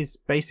plays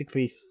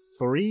basically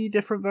 3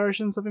 different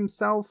versions of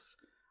himself.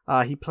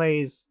 He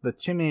plays the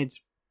timid,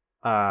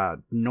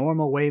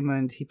 normal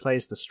Waymond. He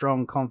plays the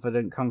strong,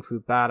 confident kung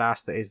fu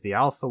badass that is the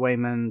alpha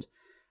Waymond,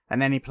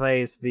 and then he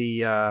plays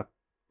the I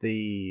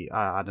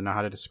don't know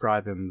how to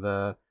describe him,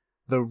 the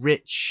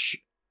rich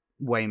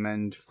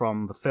Waymond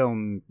from the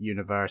film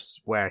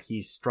universe, where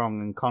he's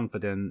strong and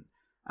confident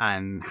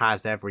and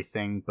has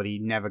everything, but he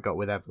never got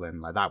with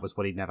Evelyn. Like, that was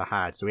what he never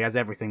had. So he has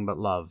everything but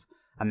love,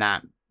 and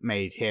that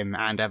made him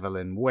and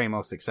Evelyn way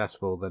more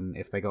successful than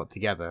if they got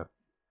together.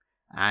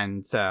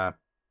 And for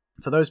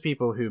those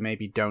people who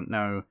maybe don't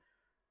know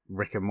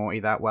Rick and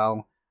Morty that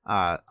well,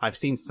 I've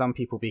seen some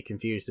people be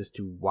confused as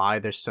to why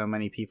there's so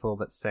many people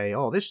that say,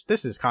 oh,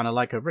 this is kind of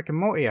like a Rick and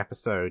Morty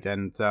episode,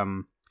 and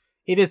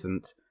it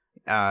isn't.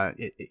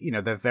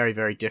 They're very,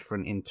 very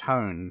different in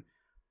tone,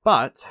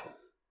 but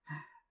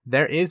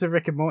there is a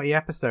Rick and Morty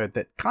episode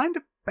that kind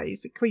of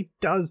basically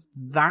does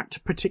that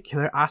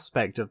particular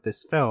aspect of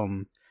this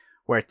film,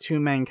 where 2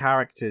 main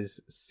characters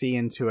see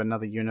into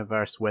another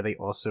universe where they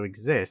also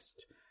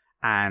exist,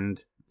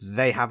 and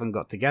they haven't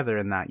got together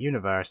in that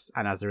universe,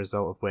 and as a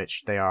result of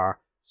which they are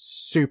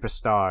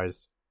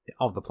superstars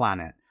of the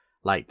planet.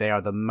 Like, they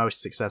are the most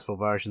successful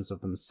versions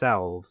of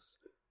themselves.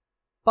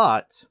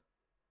 But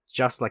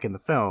just like in the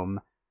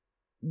film,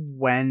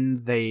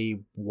 when they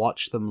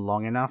watch them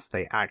long enough,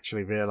 they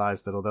actually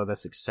realize that although they're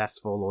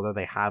successful, although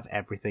they have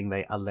everything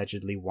they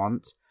allegedly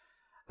want,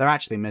 they're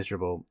actually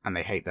miserable, and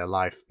they hate their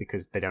life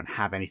because they don't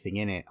have anything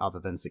in it other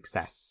than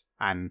success.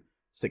 And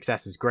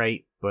success is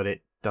great, but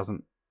it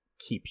doesn't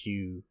keep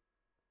you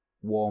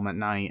warm at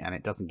night, and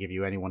it doesn't give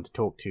you anyone to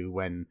talk to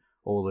when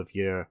all of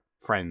your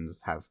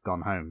friends have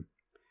gone home.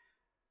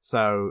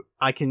 So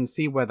I can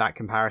see where that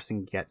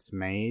comparison gets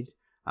made.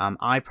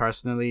 I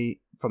personally,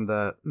 from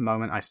the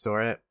moment I saw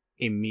it,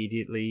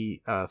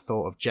 immediately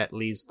thought of Jet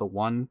Li's The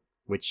One,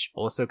 which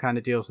also kind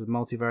of deals with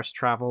multiverse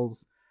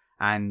travels.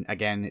 And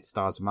again, it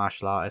stars a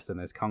martial artist and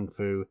there's kung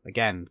fu.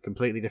 Again,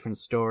 completely different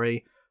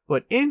story.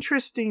 But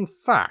interesting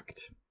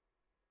fact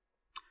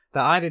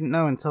that I didn't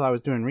know until I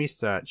was doing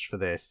research for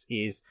this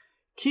is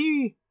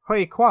Ke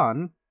Huy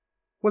Quan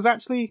was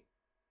actually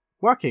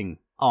working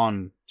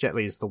on Jet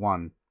Li's The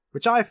One,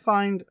 which I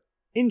find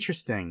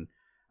interesting.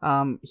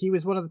 he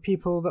was one of the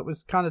people that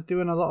was kind of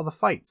doing a lot of the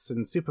fights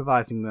and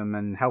supervising them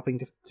and helping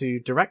to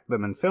direct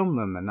them and film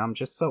them. And I'm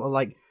just sort of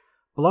like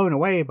blown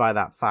away by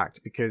that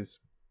fact, because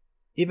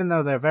even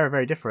though they're very,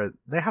 very different,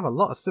 they have a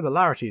lot of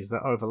similarities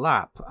that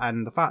overlap.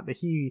 And the fact that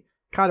he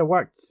kind of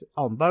worked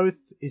on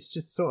both is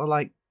just sort of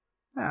like,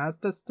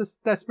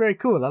 that's very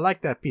cool. I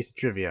like that piece of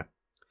trivia.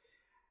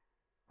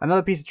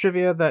 Another piece of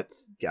trivia that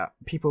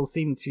people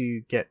seem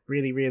to get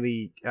really,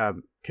 really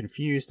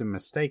confused and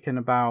mistaken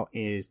about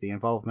is the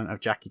involvement of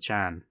Jackie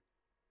Chan.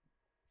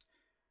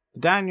 The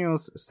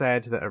Daniels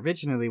said that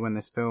originally when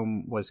this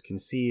film was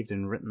conceived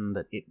and written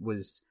that it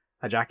was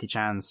a Jackie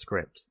Chan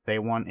script. They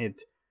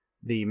wanted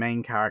the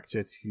main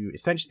character to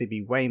essentially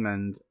be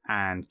Waymond,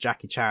 and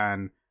Jackie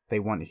Chan, they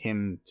wanted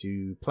him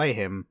to play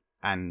him,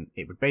 and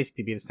it would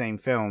basically be the same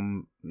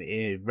film,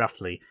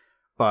 roughly,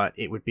 but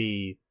it would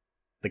be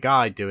the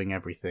guy doing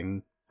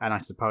everything, and I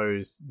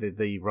suppose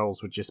the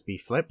roles would just be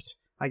flipped,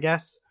 I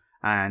guess.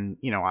 And,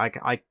 you know,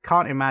 I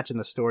can't imagine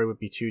the story would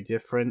be too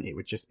different. It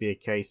would just be a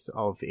case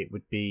of it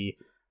would be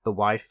the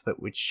wife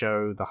that would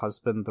show the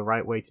husband the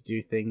right way to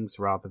do things,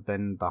 rather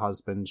than the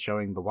husband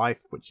showing the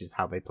wife, which is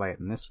how they play it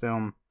in this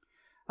film.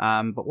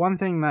 But one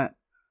thing that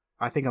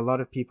I think a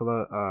lot of people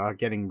are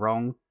getting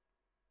wrong,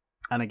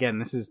 and again,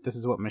 this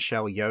is what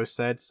Michelle Yeoh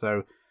said,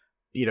 so,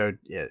 you know,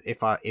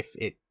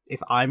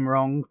 if I'm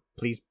wrong,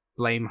 please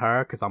blame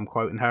her, because I'm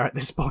quoting her at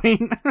this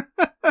point.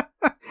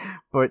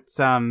 But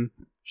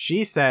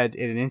she said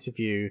in an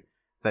interview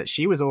that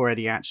she was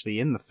already actually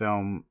in the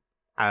film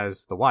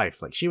as the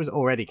wife. Like, she was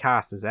already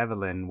cast as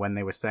Evelyn when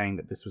they were saying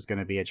that this was going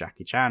to be a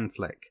Jackie Chan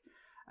flick.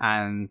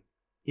 And,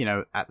 you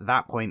know, at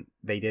that point,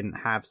 they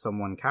didn't have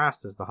someone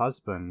cast as the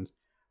husband,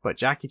 but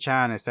Jackie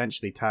Chan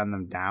essentially turned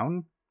them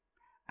down,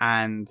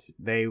 and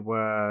they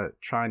were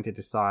trying to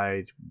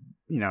decide,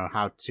 you know,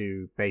 how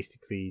to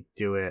basically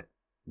do it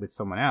with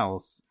someone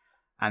else.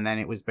 And then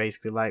it was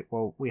basically like,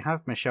 well, we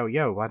have Michelle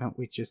Yeoh, why don't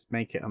we just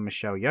make it a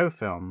Michelle Yeoh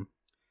film?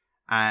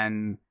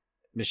 And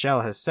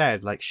Michelle has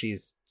said, like,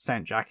 she's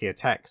sent Jackie a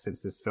text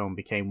since this film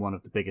became one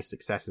of the biggest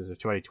successes of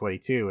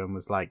 2022 and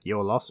was like,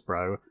 "You're lost,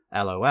 bro,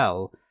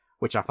 LOL,"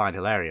 which I find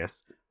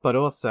hilarious. But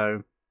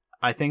also,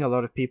 I think a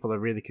lot of people are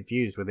really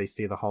confused when they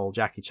see the whole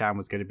Jackie Chan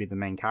was going to be the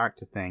main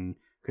character thing,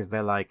 because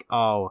they're like,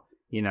 oh,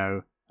 you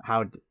know,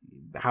 how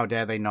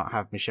dare they not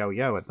have Michelle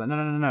Yeoh? It's like,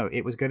 no,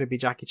 it was going to be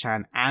Jackie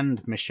Chan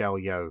and Michelle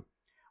Yeoh,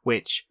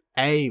 which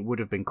A, would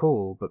have been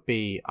cool, but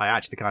B, I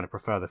actually kind of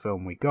prefer the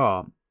film we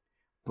got.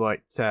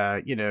 But,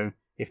 you know,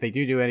 if they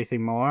do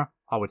anything more,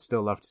 I would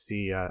still love to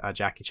see a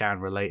Jackie Chan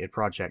related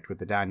project with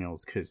the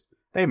Daniels, because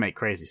they make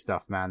crazy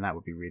stuff, man. That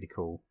would be really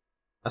cool.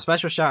 A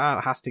special shout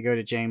out has to go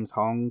to James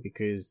Hong,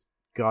 because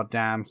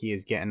goddamn, he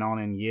is getting on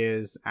in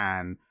years,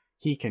 and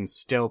he can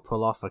still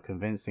pull off a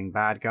convincing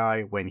bad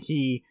guy. When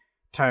he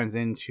turns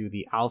into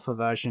the alpha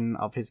version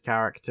of his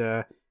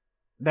character,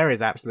 there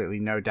is absolutely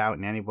no doubt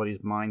in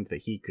anybody's mind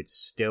that he could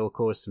still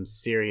cause some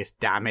serious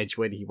damage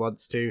when he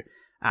wants to.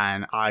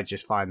 And I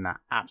just find that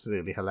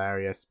absolutely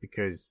hilarious,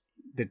 because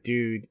the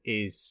dude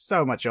is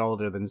so much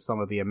older than some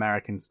of the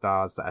American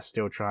stars that are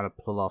still trying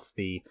to pull off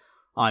the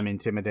I'm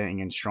intimidating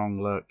and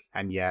strong look,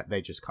 and yet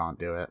they just can't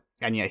do it.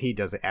 And yet he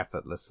does it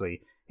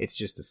effortlessly. It's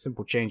just a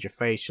simple change of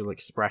facial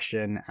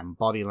expression and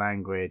body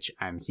language,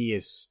 and he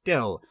is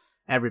still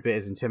every bit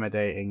as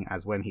intimidating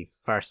as when he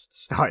first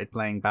started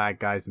playing bad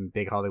guys in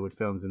big Hollywood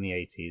films in the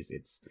 80s.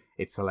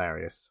 It's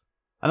hilarious.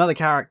 Another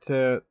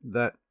character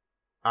that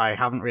I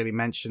haven't really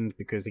mentioned,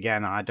 because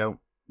again, I don't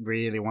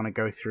really want to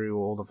go through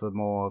all of the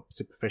more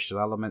superficial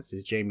elements,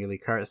 is Jamie Lee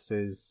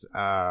Curtis's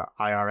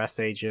IRS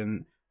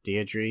agent,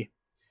 Deirdre.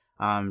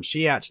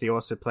 She actually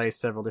also plays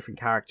several different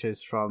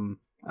characters from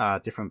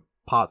different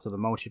parts of the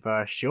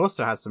multiverse. She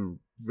also has some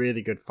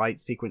really good fight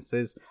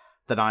sequences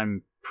that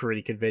I'm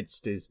pretty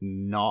convinced is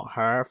not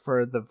her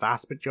for the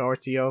vast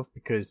majority of,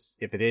 because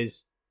if it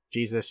is,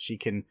 Jesus, she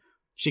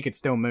could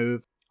still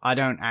move. I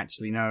don't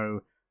actually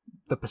know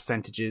the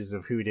percentages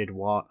of who did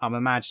what. I'm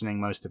imagining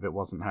most of it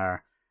wasn't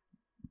her,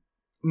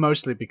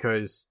 mostly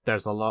because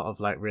there's a lot of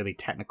like really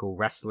technical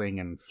wrestling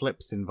and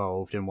flips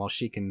involved, and while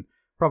she can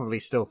probably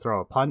still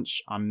throw a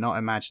punch, I'm not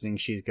imagining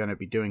she's going to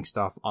be doing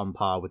stuff on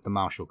par with the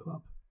Marshall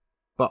Club.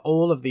 But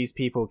all of these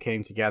people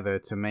came together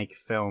to make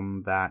a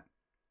film that,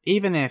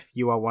 even if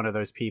you are one of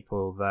those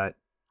people that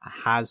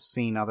has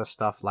seen other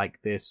stuff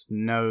like this,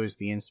 knows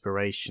the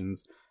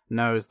inspirations,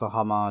 knows the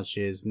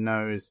homages,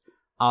 knows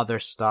other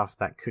stuff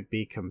that could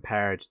be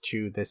compared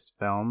to this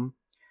film,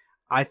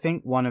 I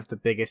think one of the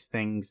biggest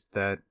things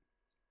that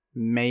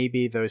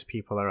maybe those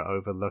people are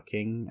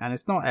overlooking, and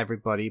it's not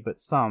everybody, but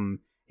some,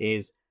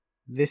 is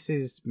this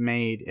is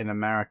made in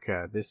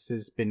America. This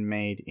has been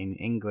made in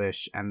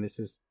English, and this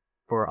is,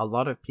 for a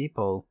lot of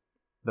people,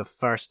 the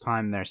first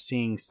time they're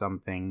seeing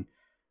something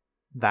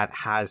that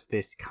has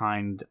this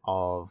kind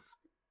of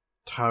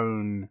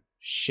tone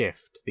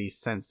shift, these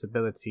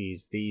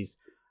sensibilities, these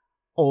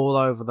all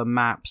over the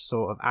map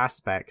sort of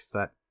aspects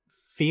that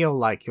feel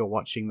like you're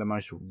watching the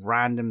most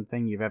random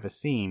thing you've ever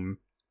seen,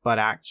 but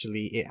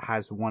actually it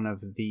has one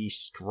of the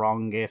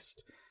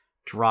strongest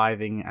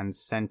driving and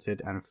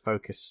centered and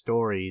focused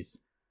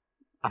stories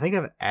I think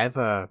I've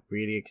ever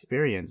really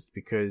experienced,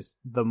 because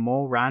the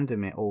more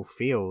random it all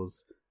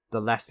feels, the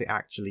less it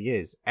actually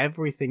is.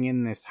 Everything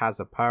in this has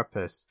a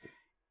purpose.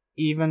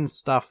 Even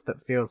stuff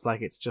that feels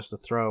like it's just a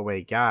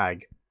throwaway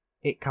gag,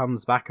 it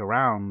comes back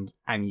around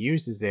and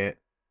uses it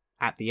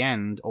at the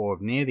end or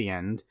near the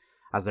end,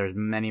 as there's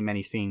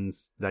many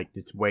scenes, like,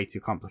 it's way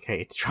too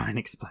complicated to try and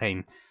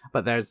explain.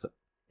 But there's,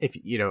 if,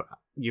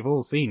 you've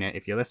all seen it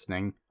if you're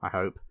listening, I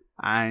hope,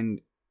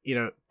 and,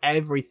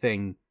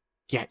 everything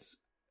gets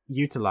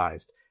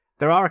utilized.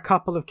 There are a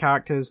couple of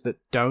characters that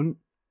don't,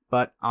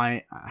 but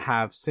I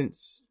have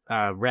since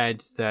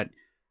read that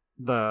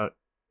the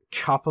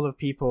couple of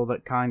people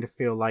that kind of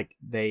feel like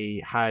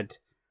they had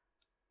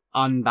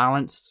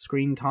unbalanced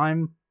screen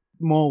time,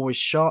 more was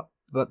shot,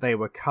 but they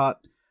were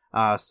cut.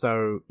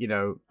 So,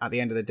 at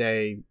the end of the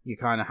day, you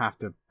kind of have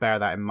to bear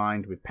that in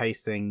mind with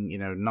pacing.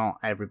 Not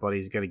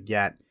everybody's going to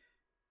get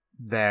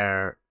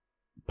their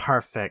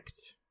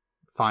perfect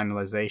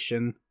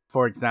finalization.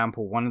 For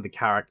example, one of the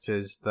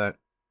characters that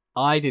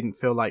I didn't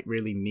feel like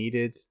really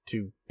needed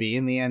to be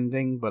in the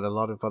ending, but a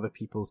lot of other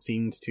people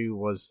seemed to,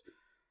 was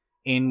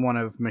in one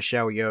of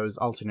Michelle Yeoh's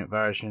alternate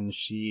versions.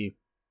 She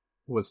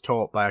was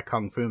taught by a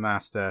kung fu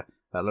master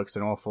that looks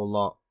an awful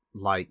lot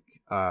like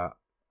a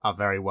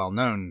very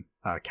well-known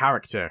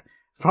character.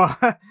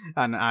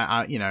 And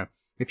I,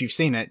 if you've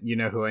seen it, you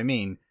know who I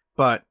mean.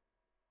 But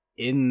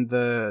in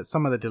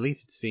some of the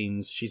deleted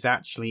scenes, she's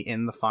actually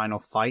in the final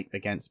fight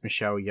against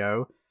Michelle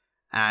Yeoh,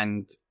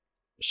 and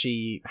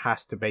she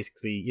has to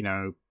basically,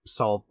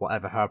 solve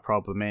whatever her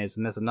problem is.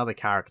 And there's another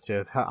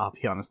character that, I'll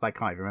be honest, I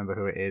can't even remember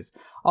who it is.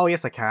 Oh,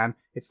 yes, I can.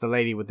 It's the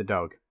lady with the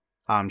dog.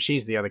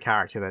 She's the other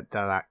character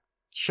that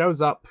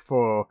shows up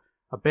for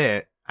a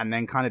bit and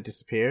then kind of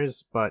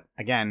disappears. But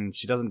again,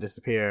 she doesn't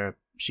disappear.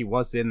 She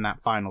was in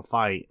that final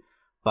fight,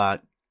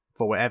 but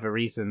for whatever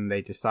reason,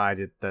 they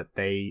decided that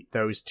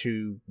those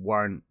two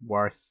weren't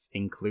worth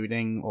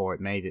including, or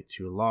it made it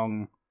too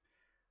long.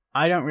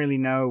 I don't really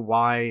know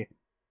why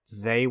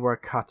they were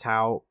cut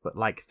out, but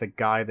like the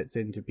guy that's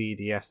into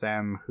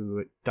BDSM,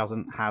 who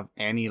doesn't have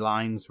any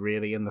lines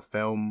really in the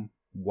film,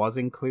 was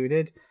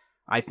included.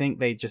 I think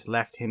they just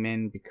left him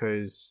in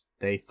because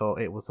they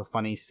thought it was a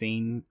funny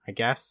scene, I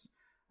guess.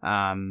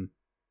 And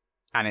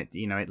it,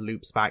 it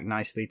loops back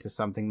nicely to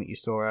something that you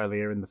saw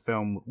earlier in the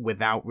film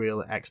without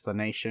real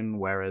explanation,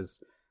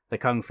 whereas the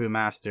Kung Fu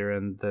Master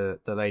and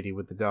the lady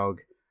with the dog,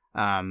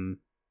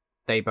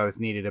 they both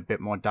needed a bit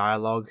more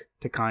dialogue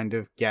to kind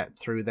of get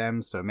through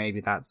them, so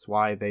maybe that's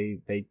why they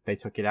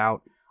took it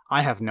out.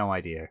 I have no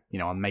idea.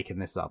 I'm making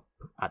this up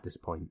at this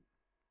point.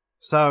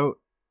 So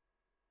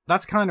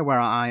that's kind of where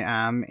I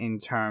am in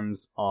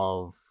terms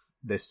of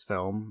this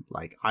film.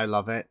 Like, I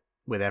love it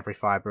with every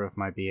fiber of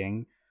my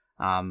being.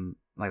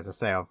 Like, as I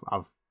say,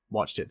 I've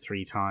watched it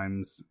 3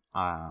 times.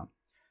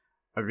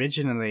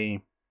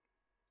 Originally,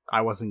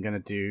 I wasn't going to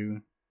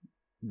do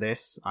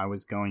this. I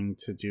was going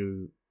to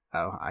do...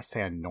 I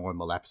say a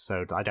normal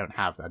episode. I don't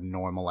have a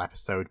normal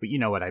episode, but you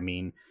know what I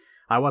mean.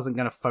 I wasn't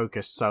going to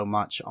focus so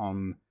much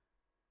on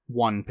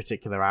one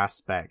particular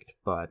aspect,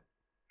 but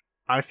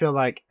I feel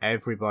like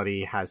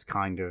everybody has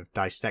kind of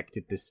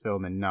dissected this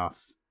film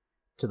enough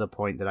to the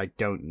point that I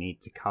don't need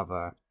to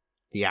cover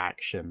the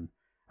action.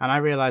 And I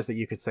realize that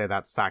you could say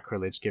that's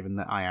sacrilege given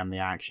that I am the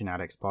Action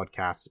Addicts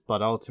podcast,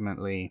 but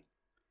ultimately,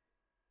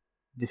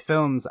 the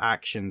film's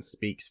action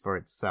speaks for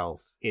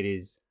itself. It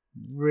is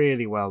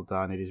really well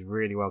done. It is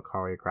really well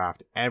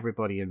choreographed.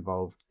 Everybody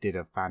involved did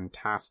a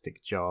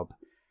fantastic job.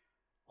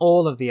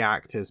 All of the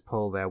actors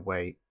pull their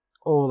weight.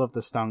 All of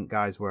the stunt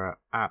guys were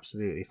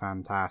absolutely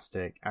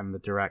fantastic, and the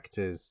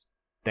directors,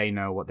 they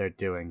know what they're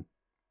doing.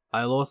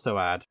 I'll also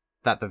add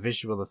that the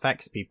visual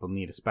effects people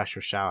need a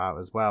special shout out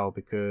as well,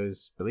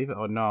 because, believe it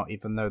or not,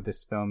 even though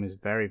this film is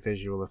very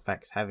visual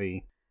effects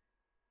heavy,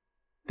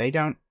 they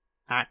don't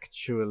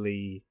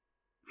actually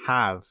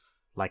have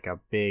like a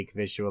big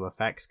visual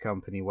effects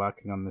company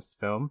working on this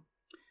film.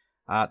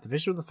 The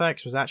visual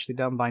effects was actually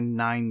done by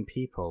 9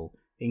 people,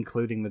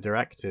 including the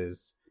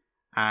directors,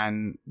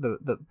 and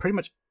the pretty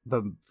much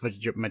the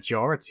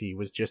majority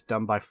was just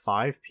done by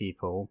 5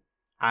 people,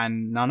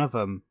 and none of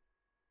them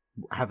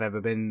have ever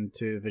been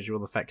to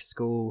visual effects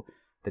school.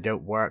 They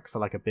don't work for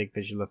like a big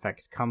visual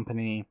effects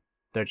company.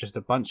 They're just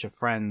a bunch of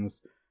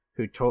friends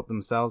who taught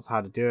themselves how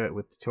to do it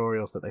with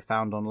tutorials that they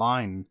found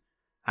online,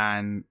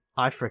 and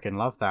I freaking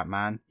love that,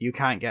 man. You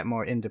can't get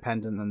more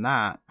independent than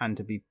that. And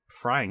to be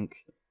frank,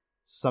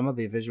 some of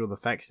the visual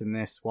effects in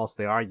this, whilst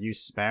they are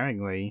used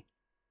sparingly,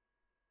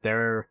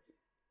 the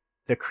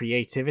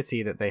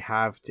creativity that they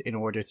have in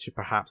order to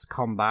perhaps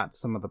combat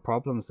some of the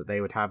problems that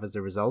they would have as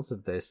a result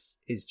of this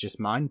is just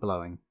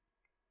mind-blowing.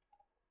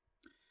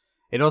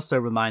 It also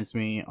reminds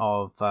me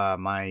of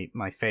my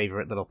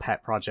favorite little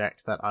pet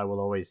project that I will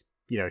always,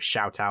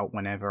 shout out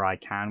whenever I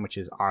can, which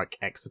is Arc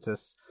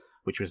Exodus,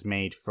 which was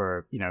made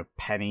for,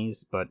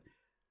 pennies, but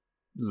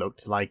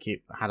looked like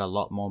it had a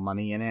lot more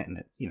money in it. And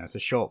it's, it's a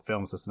short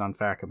film, so it's an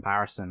unfair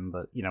comparison,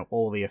 but,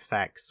 all the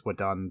effects were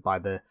done by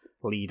the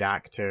lead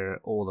actor.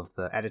 All of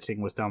the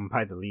editing was done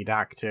by the lead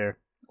actor.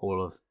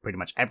 All of pretty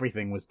much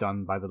everything was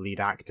done by the lead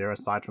actor,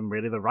 aside from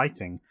really the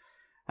writing.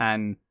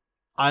 And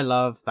I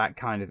love that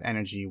kind of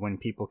energy when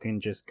people can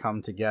just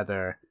come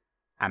together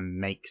and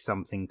make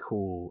something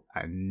cool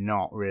and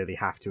not really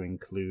have to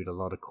include a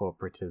lot of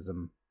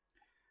corporatism.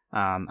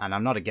 And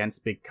I'm not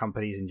against big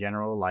companies in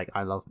general. Like,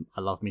 I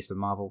love me some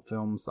Marvel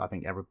films. I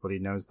think everybody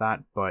knows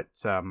that. But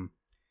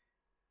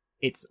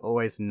it's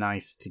always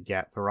nice to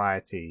get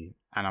variety.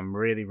 And I'm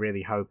really,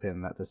 really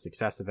hoping that the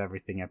success of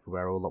Everything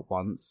Everywhere All at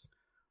Once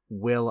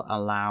will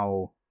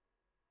allow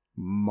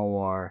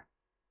more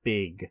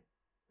big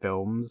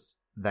films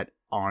that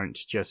aren't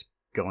just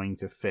going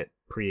to fit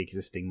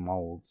pre-existing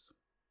molds.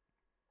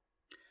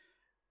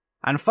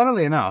 And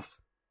funnily enough,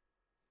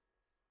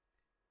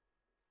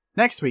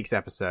 next week's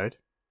episode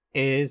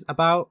is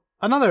about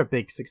another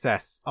big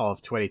success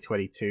of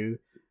 2022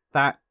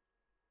 that,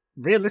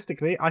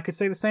 realistically, I could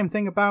say the same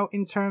thing about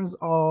in terms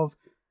of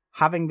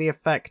having the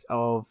effect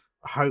of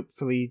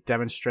hopefully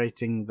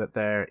demonstrating that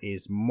there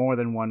is more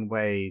than one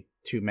way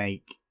to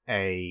make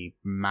a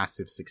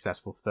massive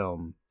successful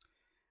film.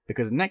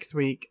 Because next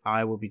week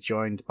I will be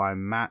joined by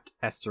Matt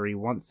Essery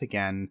once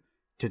again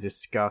to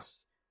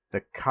discuss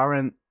the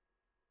current,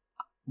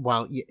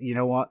 well, you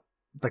know what?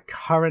 The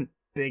current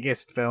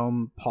biggest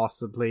film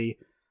possibly,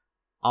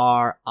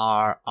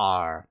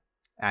 RRR.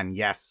 And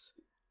yes,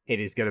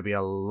 it is going to be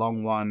a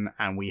long one,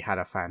 and we had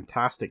a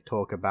fantastic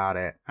talk about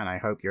it, and I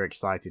hope you're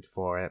excited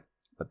for it.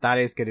 But that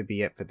is going to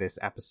be it for this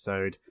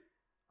episode.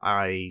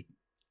 I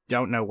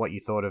don't know what you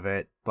thought of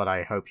it, but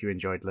I hope you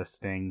enjoyed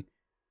listening.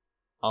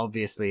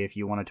 Obviously, if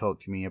you want to talk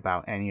to me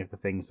about any of the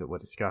things that were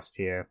discussed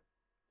here,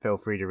 feel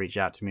free to reach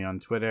out to me on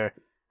Twitter,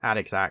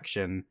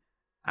 @AddictsAction,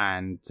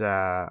 and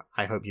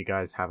I hope you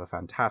guys have a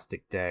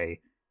fantastic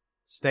day.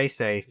 Stay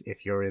safe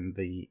if you're in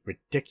the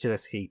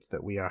ridiculous heat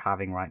that we are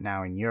having right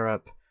now in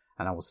Europe,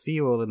 and I will see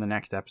you all in the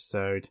next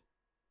episode.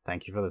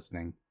 Thank you for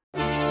listening.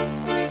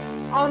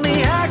 On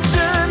the Action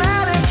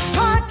Addicts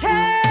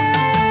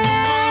Podcast.